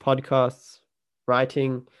 podcasts,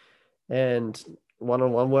 writing, and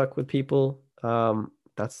one-on-one work with people.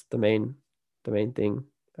 That's the main thing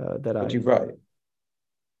that What do you I write?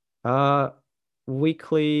 uh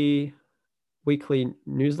weekly weekly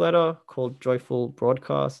newsletter called Joyful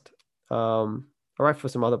Broadcast. I write for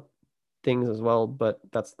some other things as well, but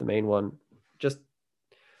that's the main one. Just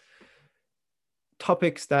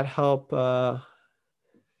topics that help,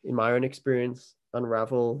 in my own experience,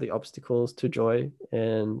 unravel the obstacles to joy,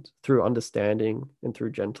 and through understanding, and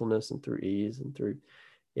through gentleness, and through ease, and through,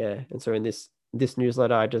 yeah. And so in this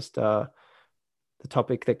newsletter, I just the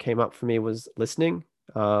topic that came up for me was listening,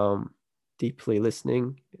 deeply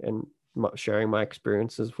listening, and sharing my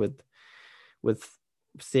experiences with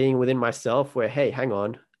seeing within myself where, hey, hang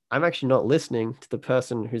on, I'm actually not listening to the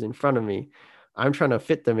person who's in front of me. I'm trying to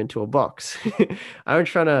fit them into a box. I'm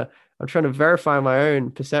trying to I'm trying to verify my own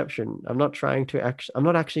perception. I'm not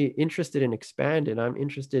actually interested in expanding. I'm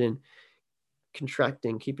interested in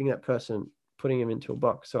contracting, keeping that person, putting him into a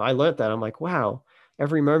box. So I learned that. I'm like, wow,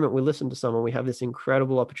 every moment we listen to someone, we have this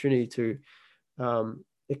incredible opportunity to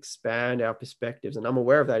expand our perspectives. And I'm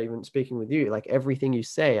aware of that even speaking with you. Like, everything you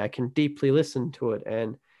say, I can deeply listen to it.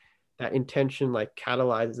 And that intention like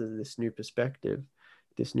catalyzes this new perspective,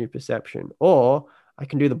 this new perception. Or I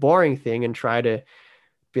can do the boring thing and try to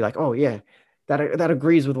be like, oh yeah, that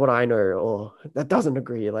agrees with what I know, or that doesn't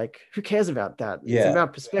agree. Like, who cares about that? It's Yeah.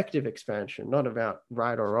 about perspective expansion, not about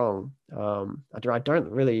right or wrong. I don't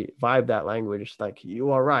really vibe that language. Like,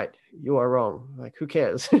 you are right, you are wrong. Like, who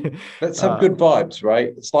cares? Let's have good vibes,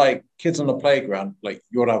 right? It's like kids on the playground, like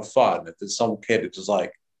you want to have fun. If there's some kid that's just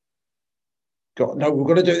like, God, no, we're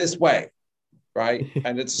gonna do it this way, right?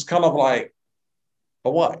 And it's just kind of like,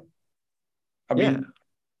 but why? I Yeah,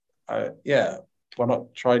 mean, yeah, why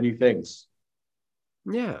not try new things?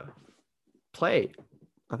 yeah. Play.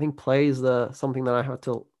 I think play is the something that I have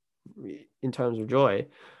to, in terms of joy,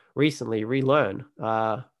 recently relearn.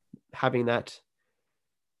 Having that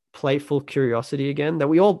playful curiosity again that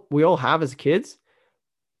we all have as kids.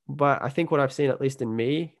 But I think what I've seen, at least in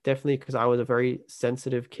me, definitely because I was a very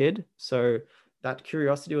sensitive kid, so that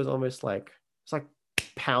curiosity was almost like it's like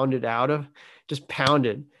pounded out of, just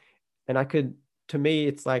pounded. And to me,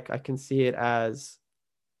 it's like I can see it as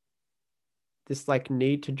this like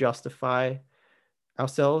need to justify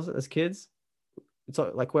ourselves as kids. It's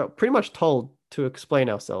like we're pretty much told to explain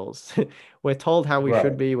ourselves. We're told how we should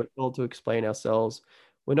Right. be. We're told to explain ourselves.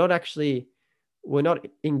 We're not actually, we're not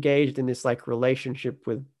engaged in this like relationship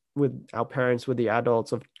with our parents, with the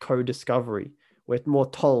adults, of co-discovery. We're more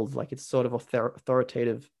told, like it's sort of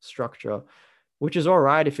authoritative structure, which is all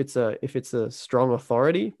right if it's a strong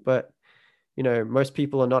authority, but most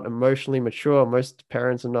people are not emotionally mature. Most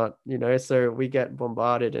parents are not, so we get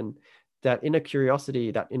bombarded, and that inner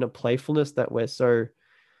curiosity, that inner playfulness that we're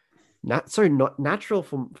not natural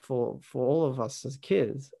for all of us as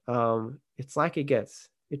kids. It's like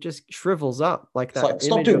it just shrivels up, like It's that like,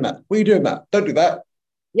 stop image doing of, that. What are you doing that? Don't do that.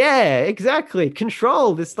 Yeah, exactly.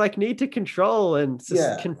 Control this like need to control and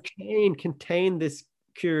just Yeah. contain this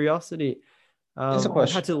curiosity. Here's a I've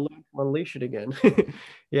had question. to learn to unleash it again.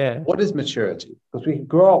 Yeah, What is maturity? Because we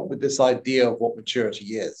grow up with this idea of what maturity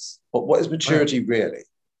is, but what is right, maturity really?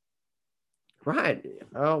 right.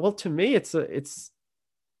 Well, to me, it's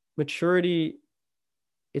maturity.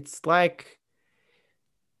 It's like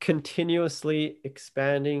continuously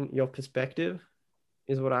expanding your perspective,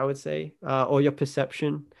 is what I would say, or your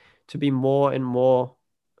perception to be more and more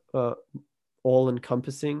uh, all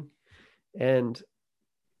encompassing. And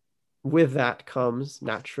with that comes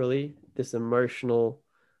naturally this emotional,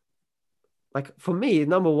 like for me,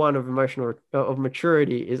 number one of emotional of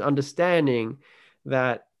maturity is understanding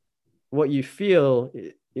that what you feel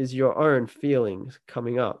is your own feelings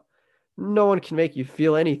coming up. No one can make you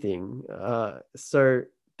feel anything. So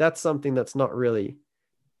that's something that's not really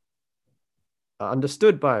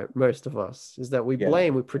understood by most of us, is that Yeah.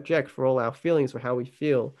 we project for all our feelings, for how we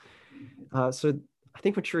feel. So I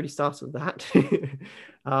think maturity starts with that.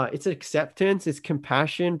 It's acceptance, it's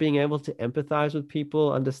compassion, being able to empathize with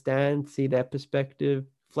people, understand, see their perspective,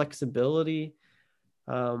 flexibility,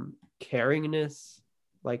 caringness,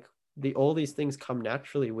 like all these things come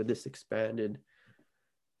naturally with this expanded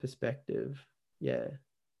perspective. Yeah.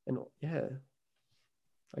 And yeah,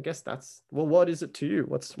 I guess that's, well, what is it to you?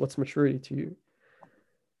 What's maturity to you?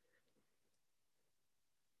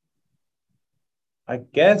 I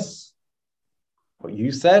guess what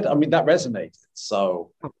you said, I mean, that resonated.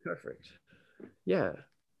 So Oh, perfect. Yeah.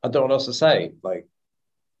 I don't know what else to say. Like,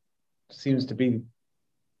 seems to be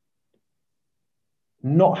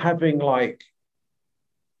not having like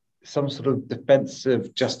some sort of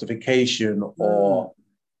defensive justification Mm. or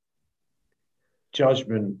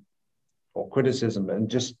judgment or criticism and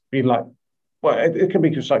just being like, well, it can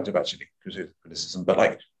be constructive actually, criticism, but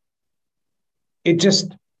like it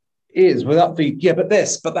just is without the, yeah, but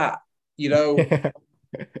this, but that, you know.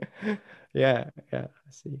 Yeah, yeah, I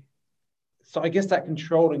see. So I guess that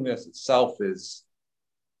controllingness itself is,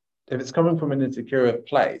 if it's coming from an insecure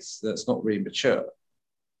place, that's not really mature.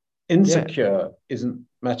 Yeah. Insecure isn't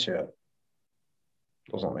mature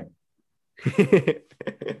or something.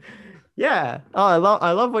 Yeah. Oh,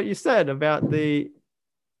 I love what you said about the,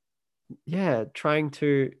 yeah, trying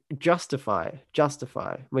to justify.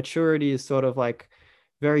 Maturity is sort of like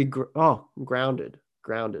very grounded.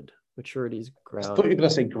 Maturity is I thought you were grounded. going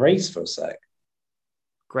to say grace for a sec.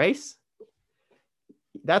 Grace,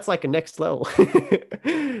 that's like a next level.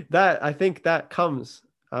 That I think that comes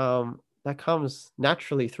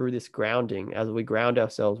naturally through this grounding. As we ground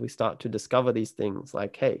ourselves, we start to discover these things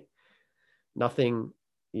like, hey, nothing,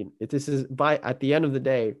 this is by, at the end of the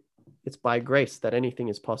day, it's by grace that anything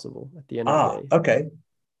is possible at the end of the Ah, day.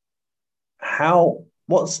 okay.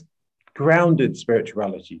 What's grounded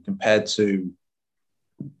spirituality compared to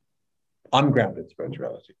ungrounded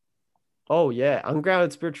spirituality? Oh yeah,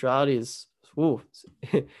 ungrounded spirituality is, ooh,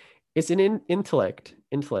 it's an intellect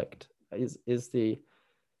is the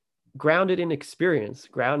grounded in experience.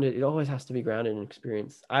 Grounded, it always has to be grounded in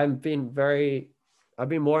experience. I've been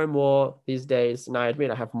more and more these days, and I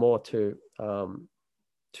admit I have more to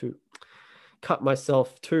cut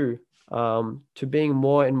myself to being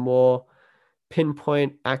more and more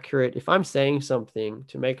pinpoint accurate. If I'm saying something,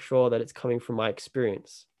 to make sure that it's coming from my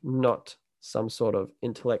experience, not some sort of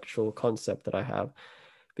intellectual concept that I have.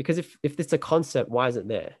 Because if it's a concept, why is it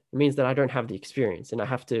there? It means that I don't have the experience, and I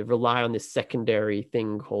have to rely on this secondary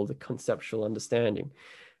thing called the conceptual understanding.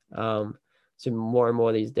 um, so more and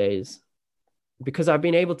more these days, because I've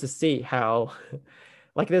been able to see how,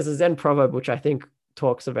 like, there's a Zen proverb which I think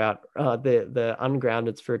talks about the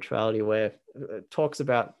ungrounded spirituality, where it talks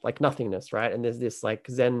about like nothingness, right? And there's this like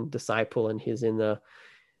Zen disciple, and he's in the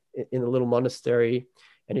little monastery,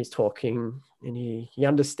 and he's talking, and he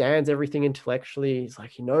understands everything intellectually. He's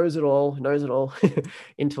like, he knows it all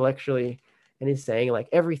intellectually, and he's saying like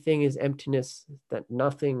everything is emptiness, that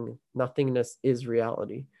nothingness is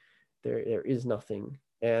reality. There is nothing.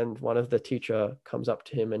 And one of the teacher comes up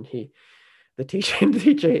to him, and the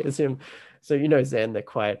teacher is him. So Zen, they're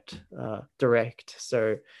quite direct.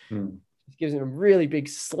 So Hmm. he gives him a really big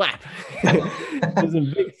slap. Gives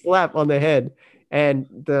him a big slap on the head. And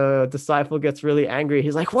the disciple gets really angry.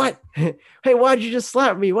 He's like, "What? Hey, why'd you just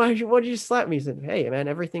slap me? Why'd you slap me?" He said, "Hey, man,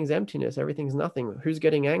 everything's emptiness. Everything's nothing. Who's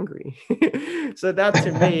getting angry?" So that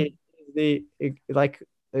to me is the like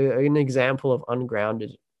an example of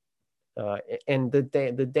ungrounded, and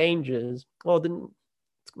the dangers. Well,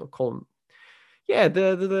 let's call them, yeah,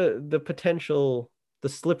 the potential, the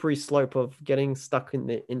slippery slope of getting stuck in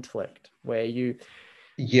the intellect, where you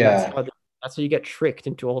that's Yeah. how That's how you get tricked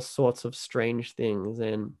into all sorts of strange things.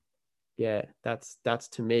 And yeah, that's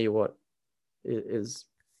to me what is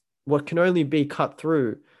what can only be cut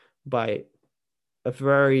through by a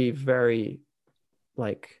very, very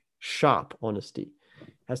like sharp honesty. It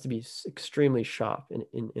has to be extremely sharp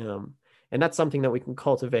and that's something that we can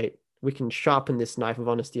cultivate. We can sharpen this knife of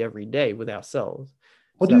honesty every day with ourselves.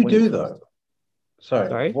 What So do that we when it do comes though? Sorry,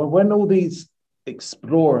 sorry. when all these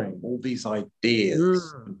exploring all these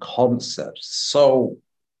ideas and concepts, so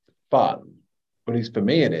fun. At least for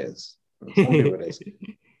me, it is. For some people, it is.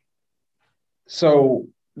 So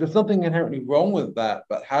there's nothing inherently wrong with that.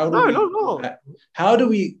 But No, no, no. how do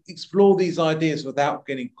we explore these ideas without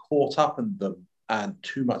getting caught up in them and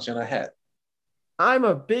too much in our head? I'm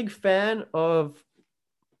a big fan of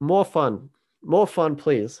more fun. More fun,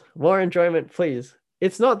 please. More enjoyment, please.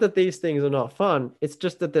 It's not that these things are not fun. It's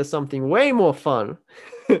just that there's something way more fun.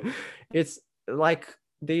 It's like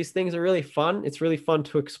these things are really fun. It's really fun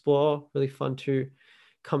to explore, really fun to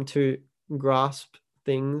come to grasp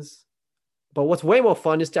things. But what's way more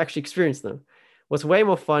fun is to actually experience them. What's way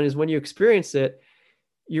more fun is when you experience it,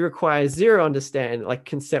 you require zero understand, like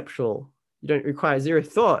conceptual. You don't require zero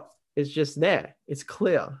thought. It's just there. It's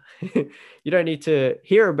clear. You don't need to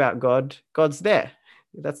hear about God. God's there.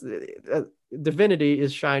 That's divinity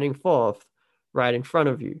is shining forth right in front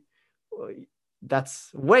of you.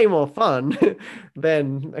 That's way more fun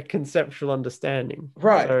than a conceptual understanding.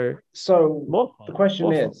 Right. So So more the fun, question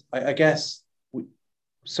more fun. is, I guess,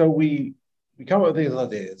 we come up with these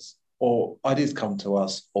ideas, or ideas come to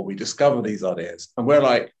us, or we discover these ideas, and we're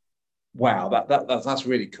like, wow, that's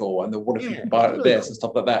really cool. And then what if you Yeah, combine it it's with really this and cool.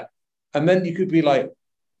 stuff like that? And then you could be like,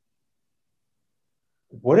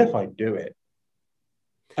 what if I do it?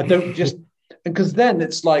 I don't just, because then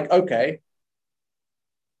it's like, okay,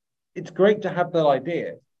 it's great to have that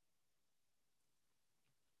idea.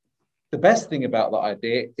 The best thing about that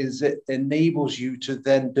idea is it enables you to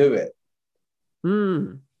then do it,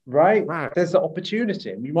 Hmm. right? Right. There's the opportunity,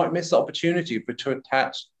 and you might miss the opportunity for to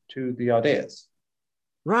attach to the ideas.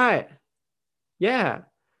 Right. Yeah.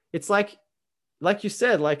 It's like you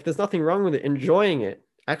said, like there's nothing wrong with it. Enjoying it,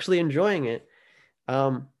 actually enjoying it.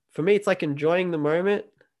 For me, it's like enjoying the moment.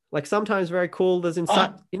 Like sometimes very cool. There's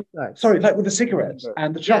Ah, insights. sorry, like with the cigarettes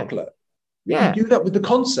and the Yeah. chocolate. You can Yeah. do that with the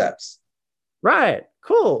concepts. Right.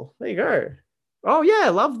 Cool. There you go. Oh yeah,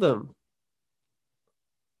 love them.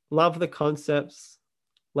 Love the concepts.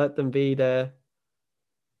 Let them be there.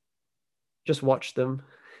 Just watch them.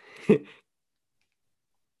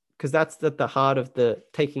 Because that's at the heart of the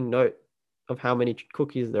taking note of how many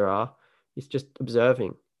cookies there are. It's just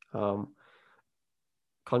observing um,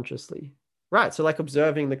 consciously. Right. So like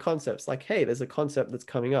observing the concepts, like, hey, there's a concept that's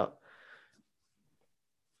coming up.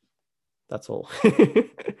 That's all.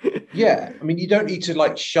 Yeah, I mean, you don't need to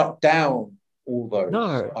like shut down all those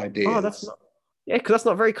No. Oh, that's ideas. not. Yeah, because that's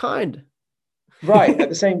not very kind. Right. At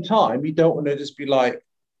the same time, you don't want to just be like,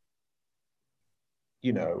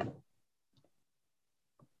 you know,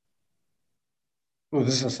 well,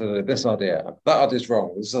 this idea, that idea's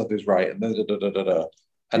wrong, this idea's right, and da, da, da, da, da, da.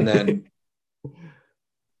 And then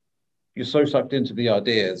you're so sucked into the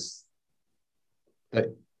ideas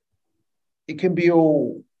that it can be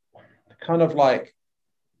all kind of like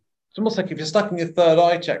it's almost like if you're stuck in your third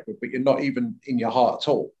eye chakra, but you're not even in your heart at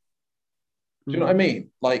all. Do you know what I Mm.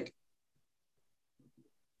 mean? Like,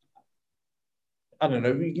 I don't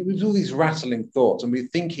know, with all these rattling thoughts and we're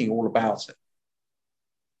thinking all about it.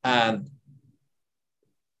 And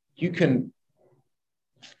you can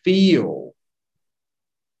feel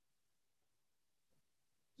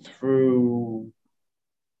through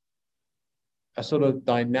a sort of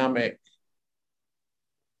dynamic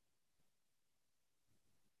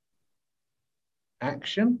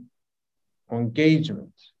action or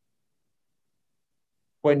engagement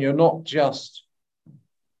when you're not just,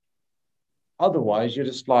 otherwise, you're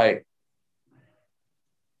just like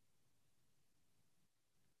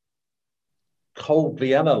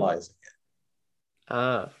coldly analyzing it,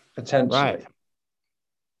 Ah, right. potentially.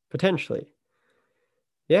 Potentially.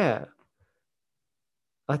 Yeah.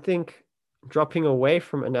 I think dropping away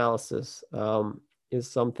from analysis is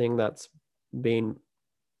something that's been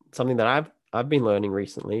something that I've been learning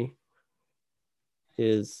recently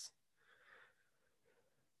is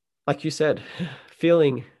like you said,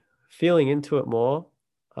 feeling feeling into it more.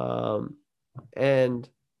 Um, and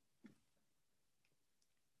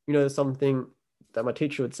there's something that my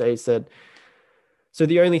teacher would say. He said, so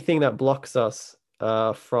the only thing that blocks us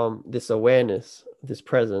from this awareness, this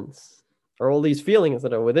presence, are all these feelings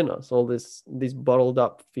that are within us, all these bottled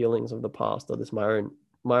up feelings of the past, or this my own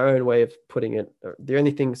way of putting it. The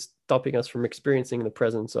only thing stopping us from experiencing the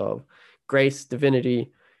presence of grace, divinity,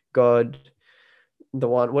 God, the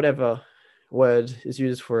one, whatever word is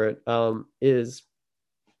used for it, is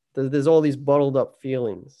there's all these bottled up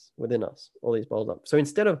feelings within us, all these bottled up. So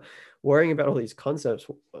instead of worrying about all these concepts,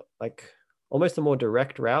 like almost a more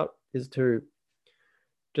direct route is to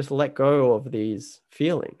just let go of these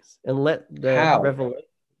feelings and let the How? revelation.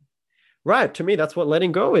 Right. To me, that's what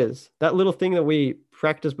letting go is. That little thing that we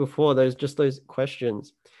practiced before, those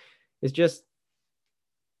questions, is just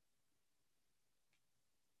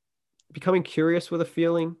becoming curious with a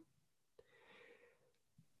feeling,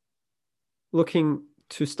 looking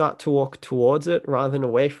to start to walk towards it rather than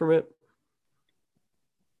away from it.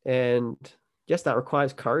 And yes, that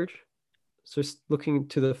requires courage. So looking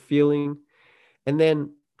to the feeling. And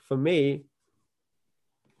then for me,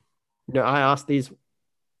 I ask these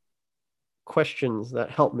questions that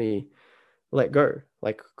help me let go.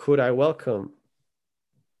 Like, could I welcome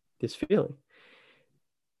this feeling?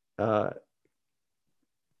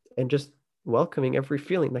 And just welcoming every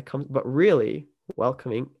feeling that comes, but really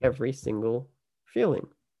welcoming every single feeling.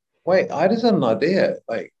 Wait, I just had an idea.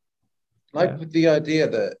 Yeah. With the idea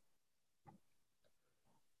that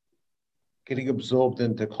getting absorbed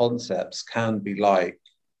into concepts can be like,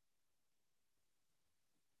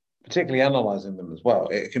 particularly analyzing them as well,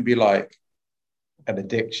 it can be like an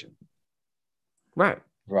addiction. Right.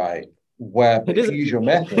 Right. Where It if is. you use your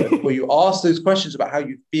method, where you ask those questions about how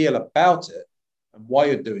you feel about it and why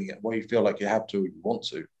you're doing it, why you feel like you have to or you want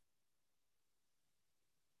to,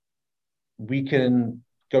 we can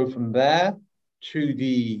go from there to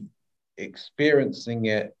the experiencing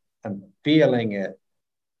it and feeling it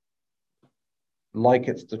like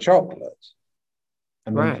it's the chocolate.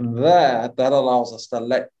 And then Right. from there, that allows us to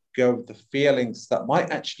let go of the feelings that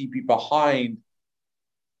might actually be behind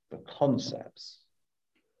the concepts.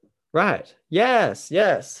 Right. Yes.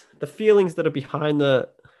 Yes. The feelings that are behind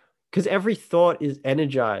because every thought is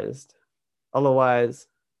energized. Otherwise,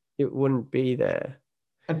 it wouldn't be there.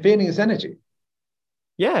 And feeling is energy.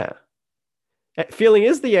 Yeah. Feeling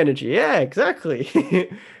is the energy. Yeah, exactly.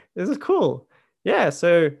 This is cool. Yeah.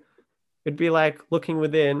 So it'd be like looking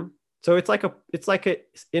within. So it's like a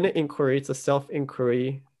inner inquiry. It's a self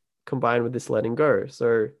inquiry combined with this letting go.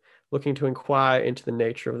 So looking to inquire into the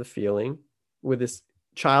nature of the feeling with this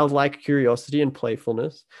childlike curiosity and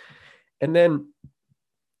playfulness, and then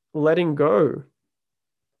letting go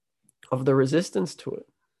of the resistance to it.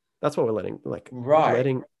 That's what we're Right.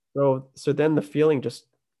 letting go. So then the feeling just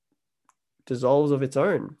dissolves of its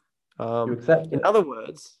own. You accept In it. other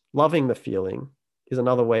words, loving the feeling is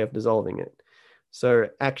another way of dissolving it. So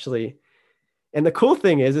actually, and the cool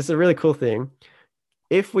thing is, it's a really cool thing.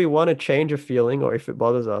 If we want to change a feeling or if it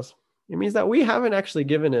bothers us, it means that we haven't actually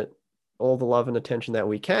given it all the love and attention that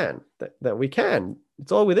we can, that we can.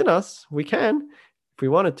 It's all within us. We can if we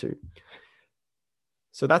wanted to.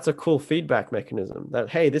 So that's a cool feedback mechanism that,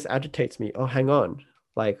 hey, this agitates me. Oh, hang on.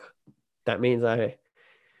 Like that means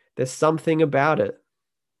there's something about it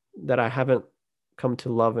that I haven't come to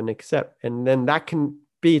love and accept. And then that can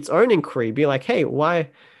be its own inquiry, be like, hey, where's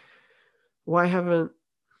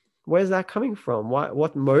that coming from?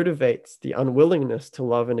 What motivates the unwillingness to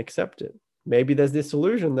love and accept it? Maybe there's this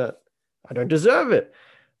illusion that I don't deserve it.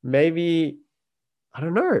 Maybe, I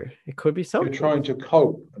don't know. It could be You're something. trying to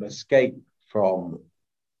cope and escape from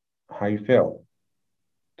how you feel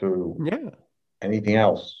to Yeah. anything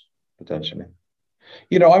else, potentially.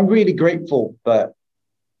 I'm really grateful that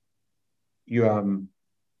you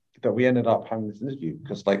that we ended up having this interview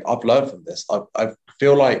because I've learned from this. I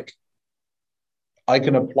feel like I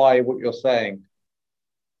can apply what you're saying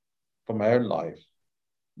for my own life.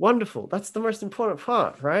 Wonderful. That's the most important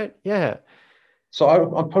part, right? Yeah. So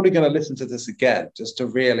I'm probably going to listen to this again just to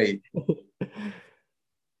really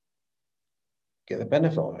get the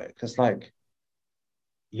benefit of it. Because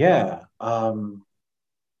yeah,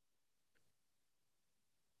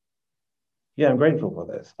 yeah, I'm grateful for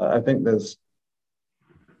this. I think there's.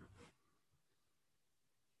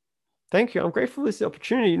 Thank you. I'm grateful for this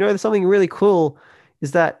opportunity. There's something really cool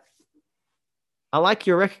is that I like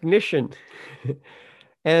your recognition.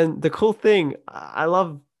 And the cool thing I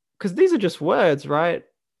love, because these are just words, right?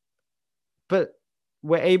 But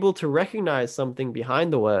we're able to recognize something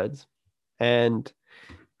behind the words. And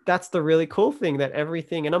that's the really cool thing that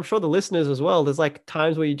everything, and I'm sure the listeners as well, there's like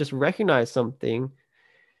times where you just recognize something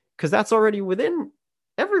because that's already within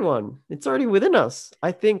everyone. It's already within us.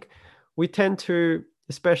 I think we tend to,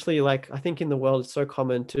 especially I think in the world, it's so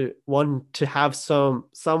common to want to have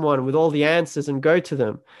someone with all the answers and go to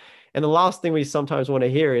them. And the last thing we sometimes want to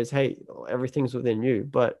hear is, hey, everything's within you.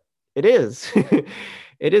 But it is.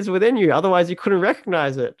 It is within you. Otherwise, you couldn't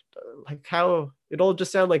recognize it. Like how it all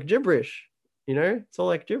just sounds like gibberish. It's all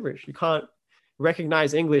like gibberish. You can't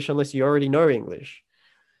recognize English unless you already know English.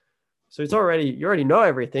 So you already know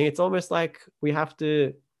everything. It's almost like we have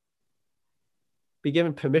to be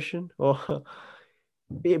given permission, or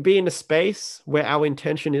be in a space where our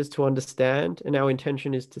intention is to understand and our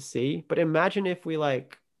intention is to see. But imagine if we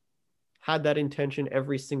like had that intention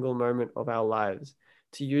every single moment of our lives,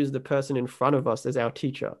 to use the person in front of us as our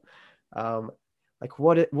teacher. Like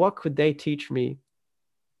what could they teach me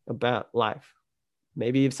about life?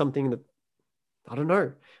 Maybe it's something that I don't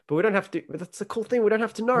know, but we don't have to. That's the cool thing. We don't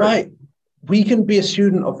have to know. Right. We can be a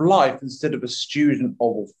student of life instead of a student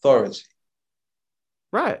of authority.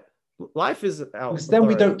 Right. Life is our Because then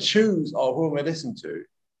we don't choose, who am I listening to?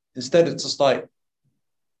 Instead, it's just like,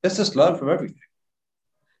 let's just learn from everything.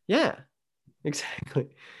 Yeah, exactly.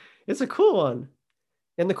 It's a cool one.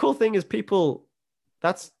 And the cool thing is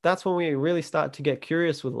that's when we really start to get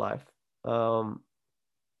curious with life,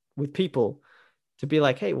 with people, to be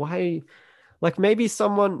like, hey, why? Like maybe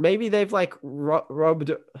they've like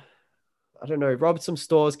robbed, I don't know, robbed some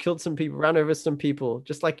stores, killed some people, ran over some people,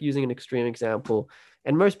 just like using an extreme example.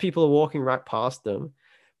 And most people are walking right past them.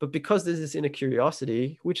 But because there's this inner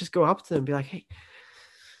curiosity, we just go up to them and be like, hey,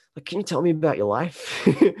 like, can you tell me about your life?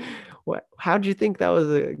 How do you think that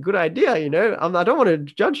was a good idea? I don't want to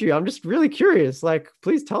judge you. I'm just really curious. Like,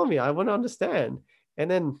 please tell me. I want to understand. And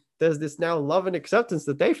then there's this now love and acceptance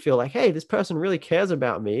that they feel like, hey, this person really cares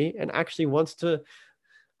about me and actually wants to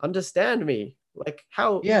understand me. Like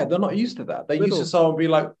how? Yeah, they're not used to that. They're used to someone be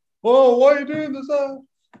like, "Oh, why are you doing this?"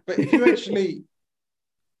 But if you actually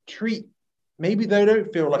maybe they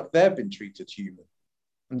don't feel like they've been treated human,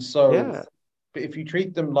 and so, yeah. But if you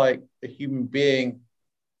treat them like a human being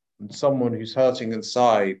and someone who's hurting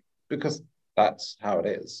inside, because that's how it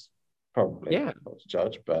is, probably Yeah. not to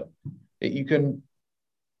judge, but you can.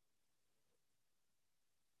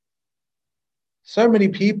 So many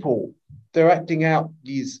people, they're acting out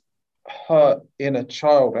these hurt inner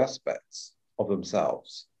child aspects of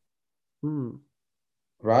themselves,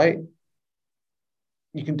 right?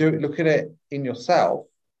 You can look at it in yourself,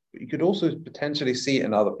 but you could also potentially see it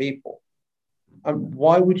in other people. And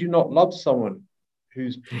why would you not love someone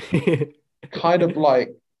who's kind of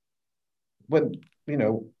like, why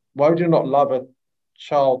would you not love a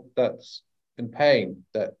child that's in pain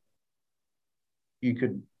that you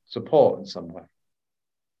could support in some way?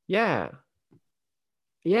 Yeah.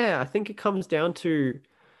 I think it comes down to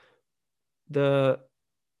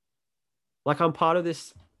I'm part of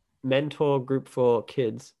this mentor group for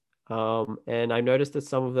kids. And I noticed that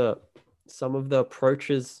some of the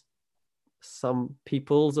approaches, some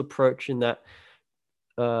people's approach in that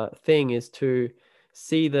thing is to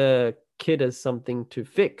see the kid as something to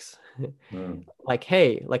fix. Like,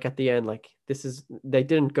 hey, like at the end, like they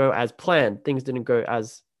didn't go as planned. Things didn't go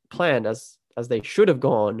as planned as they should have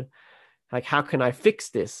gone. Like, how can I fix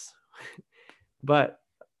this? But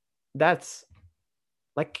that's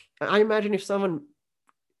like, I imagine if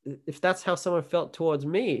that's how someone felt towards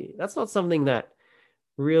me, that's not something that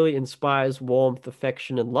really inspires warmth,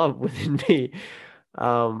 affection, and love within me.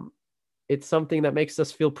 It's something that makes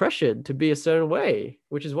us feel pressured to be a certain way,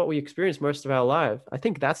 which is what we experience most of our life. I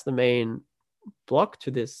think that's the main block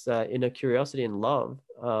to this inner curiosity and love,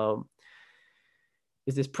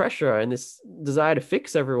 is this pressure and this desire to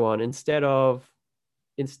fix everyone instead of,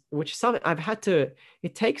 which is something I've had to,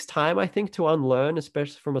 it takes time, I think, to unlearn,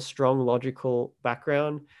 especially from a strong logical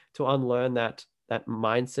background, to unlearn that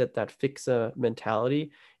mindset, that fixer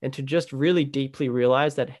mentality, and to just really deeply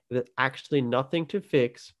realize that actually nothing to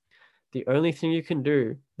fix. The only thing you can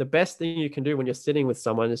do, the best thing you can do when you're sitting with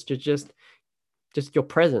someone is to just your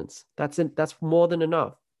presence. That's it. That's more than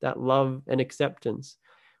enough. That love and acceptance,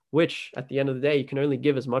 which at the end of the day, you can only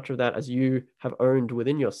give as much of that as you have owned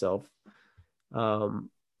within yourself. And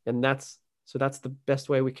that's the best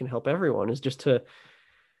way we can help everyone, is just to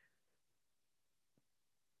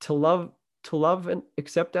love and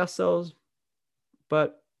accept ourselves.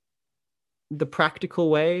 But the practical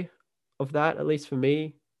way of that, at least for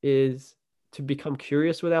me, is to become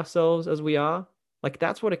curious with ourselves as we are. Like,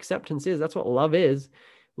 that's what acceptance is. That's what love is.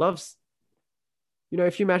 Love's,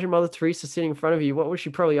 if you imagine Mother Teresa sitting in front of you, what would she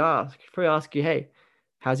probably ask? She'd probably ask you, hey,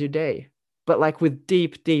 how's your day? But like with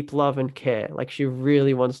deep, deep love and care. Like, she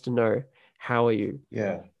really wants to know, how are you?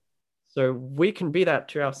 Yeah. So we can be that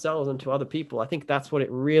to ourselves and to other people. I think that's what it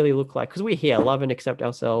really looked like. Because we hear love and accept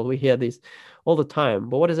ourselves. We hear these all the time.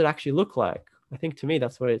 But what does it actually look like? I think to me,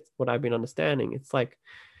 that's what I've been understanding. It's like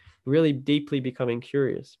really deeply becoming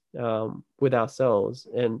curious with ourselves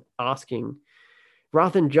and asking,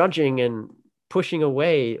 rather than judging and pushing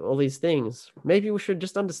away all these things. Maybe we should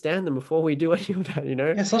just understand them before we do any of that, you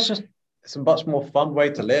know? Yeah, it's a much more fun way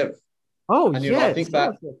to live. Oh, And yeah, I it's think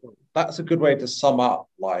so much more fun. that's a good way to sum up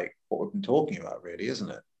like what we've been talking about, really, isn't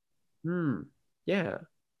it? Yeah.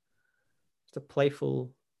 Just a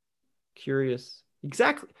playful, curious,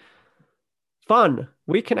 exactly. Fun.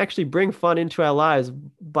 We can actually bring fun into our lives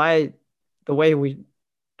by the way we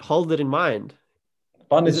hold it in mind.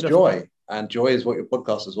 Fun Is is it a joy, and joy is what your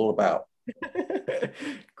podcast is all about.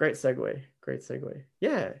 great segue? Great segue.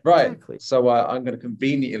 Yeah, Right. exactly. So I'm going to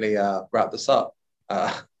conveniently wrap this up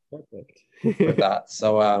with Perfect. that.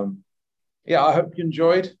 So yeah, I hope you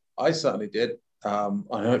enjoyed. I certainly did. I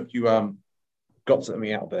hope you got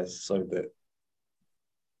something out of this so that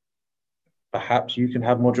perhaps you can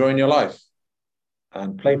have more joy in your life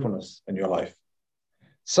and playfulness in your life.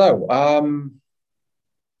 So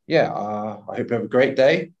yeah, I hope you have a great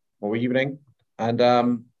day or evening, and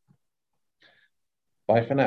bye for now.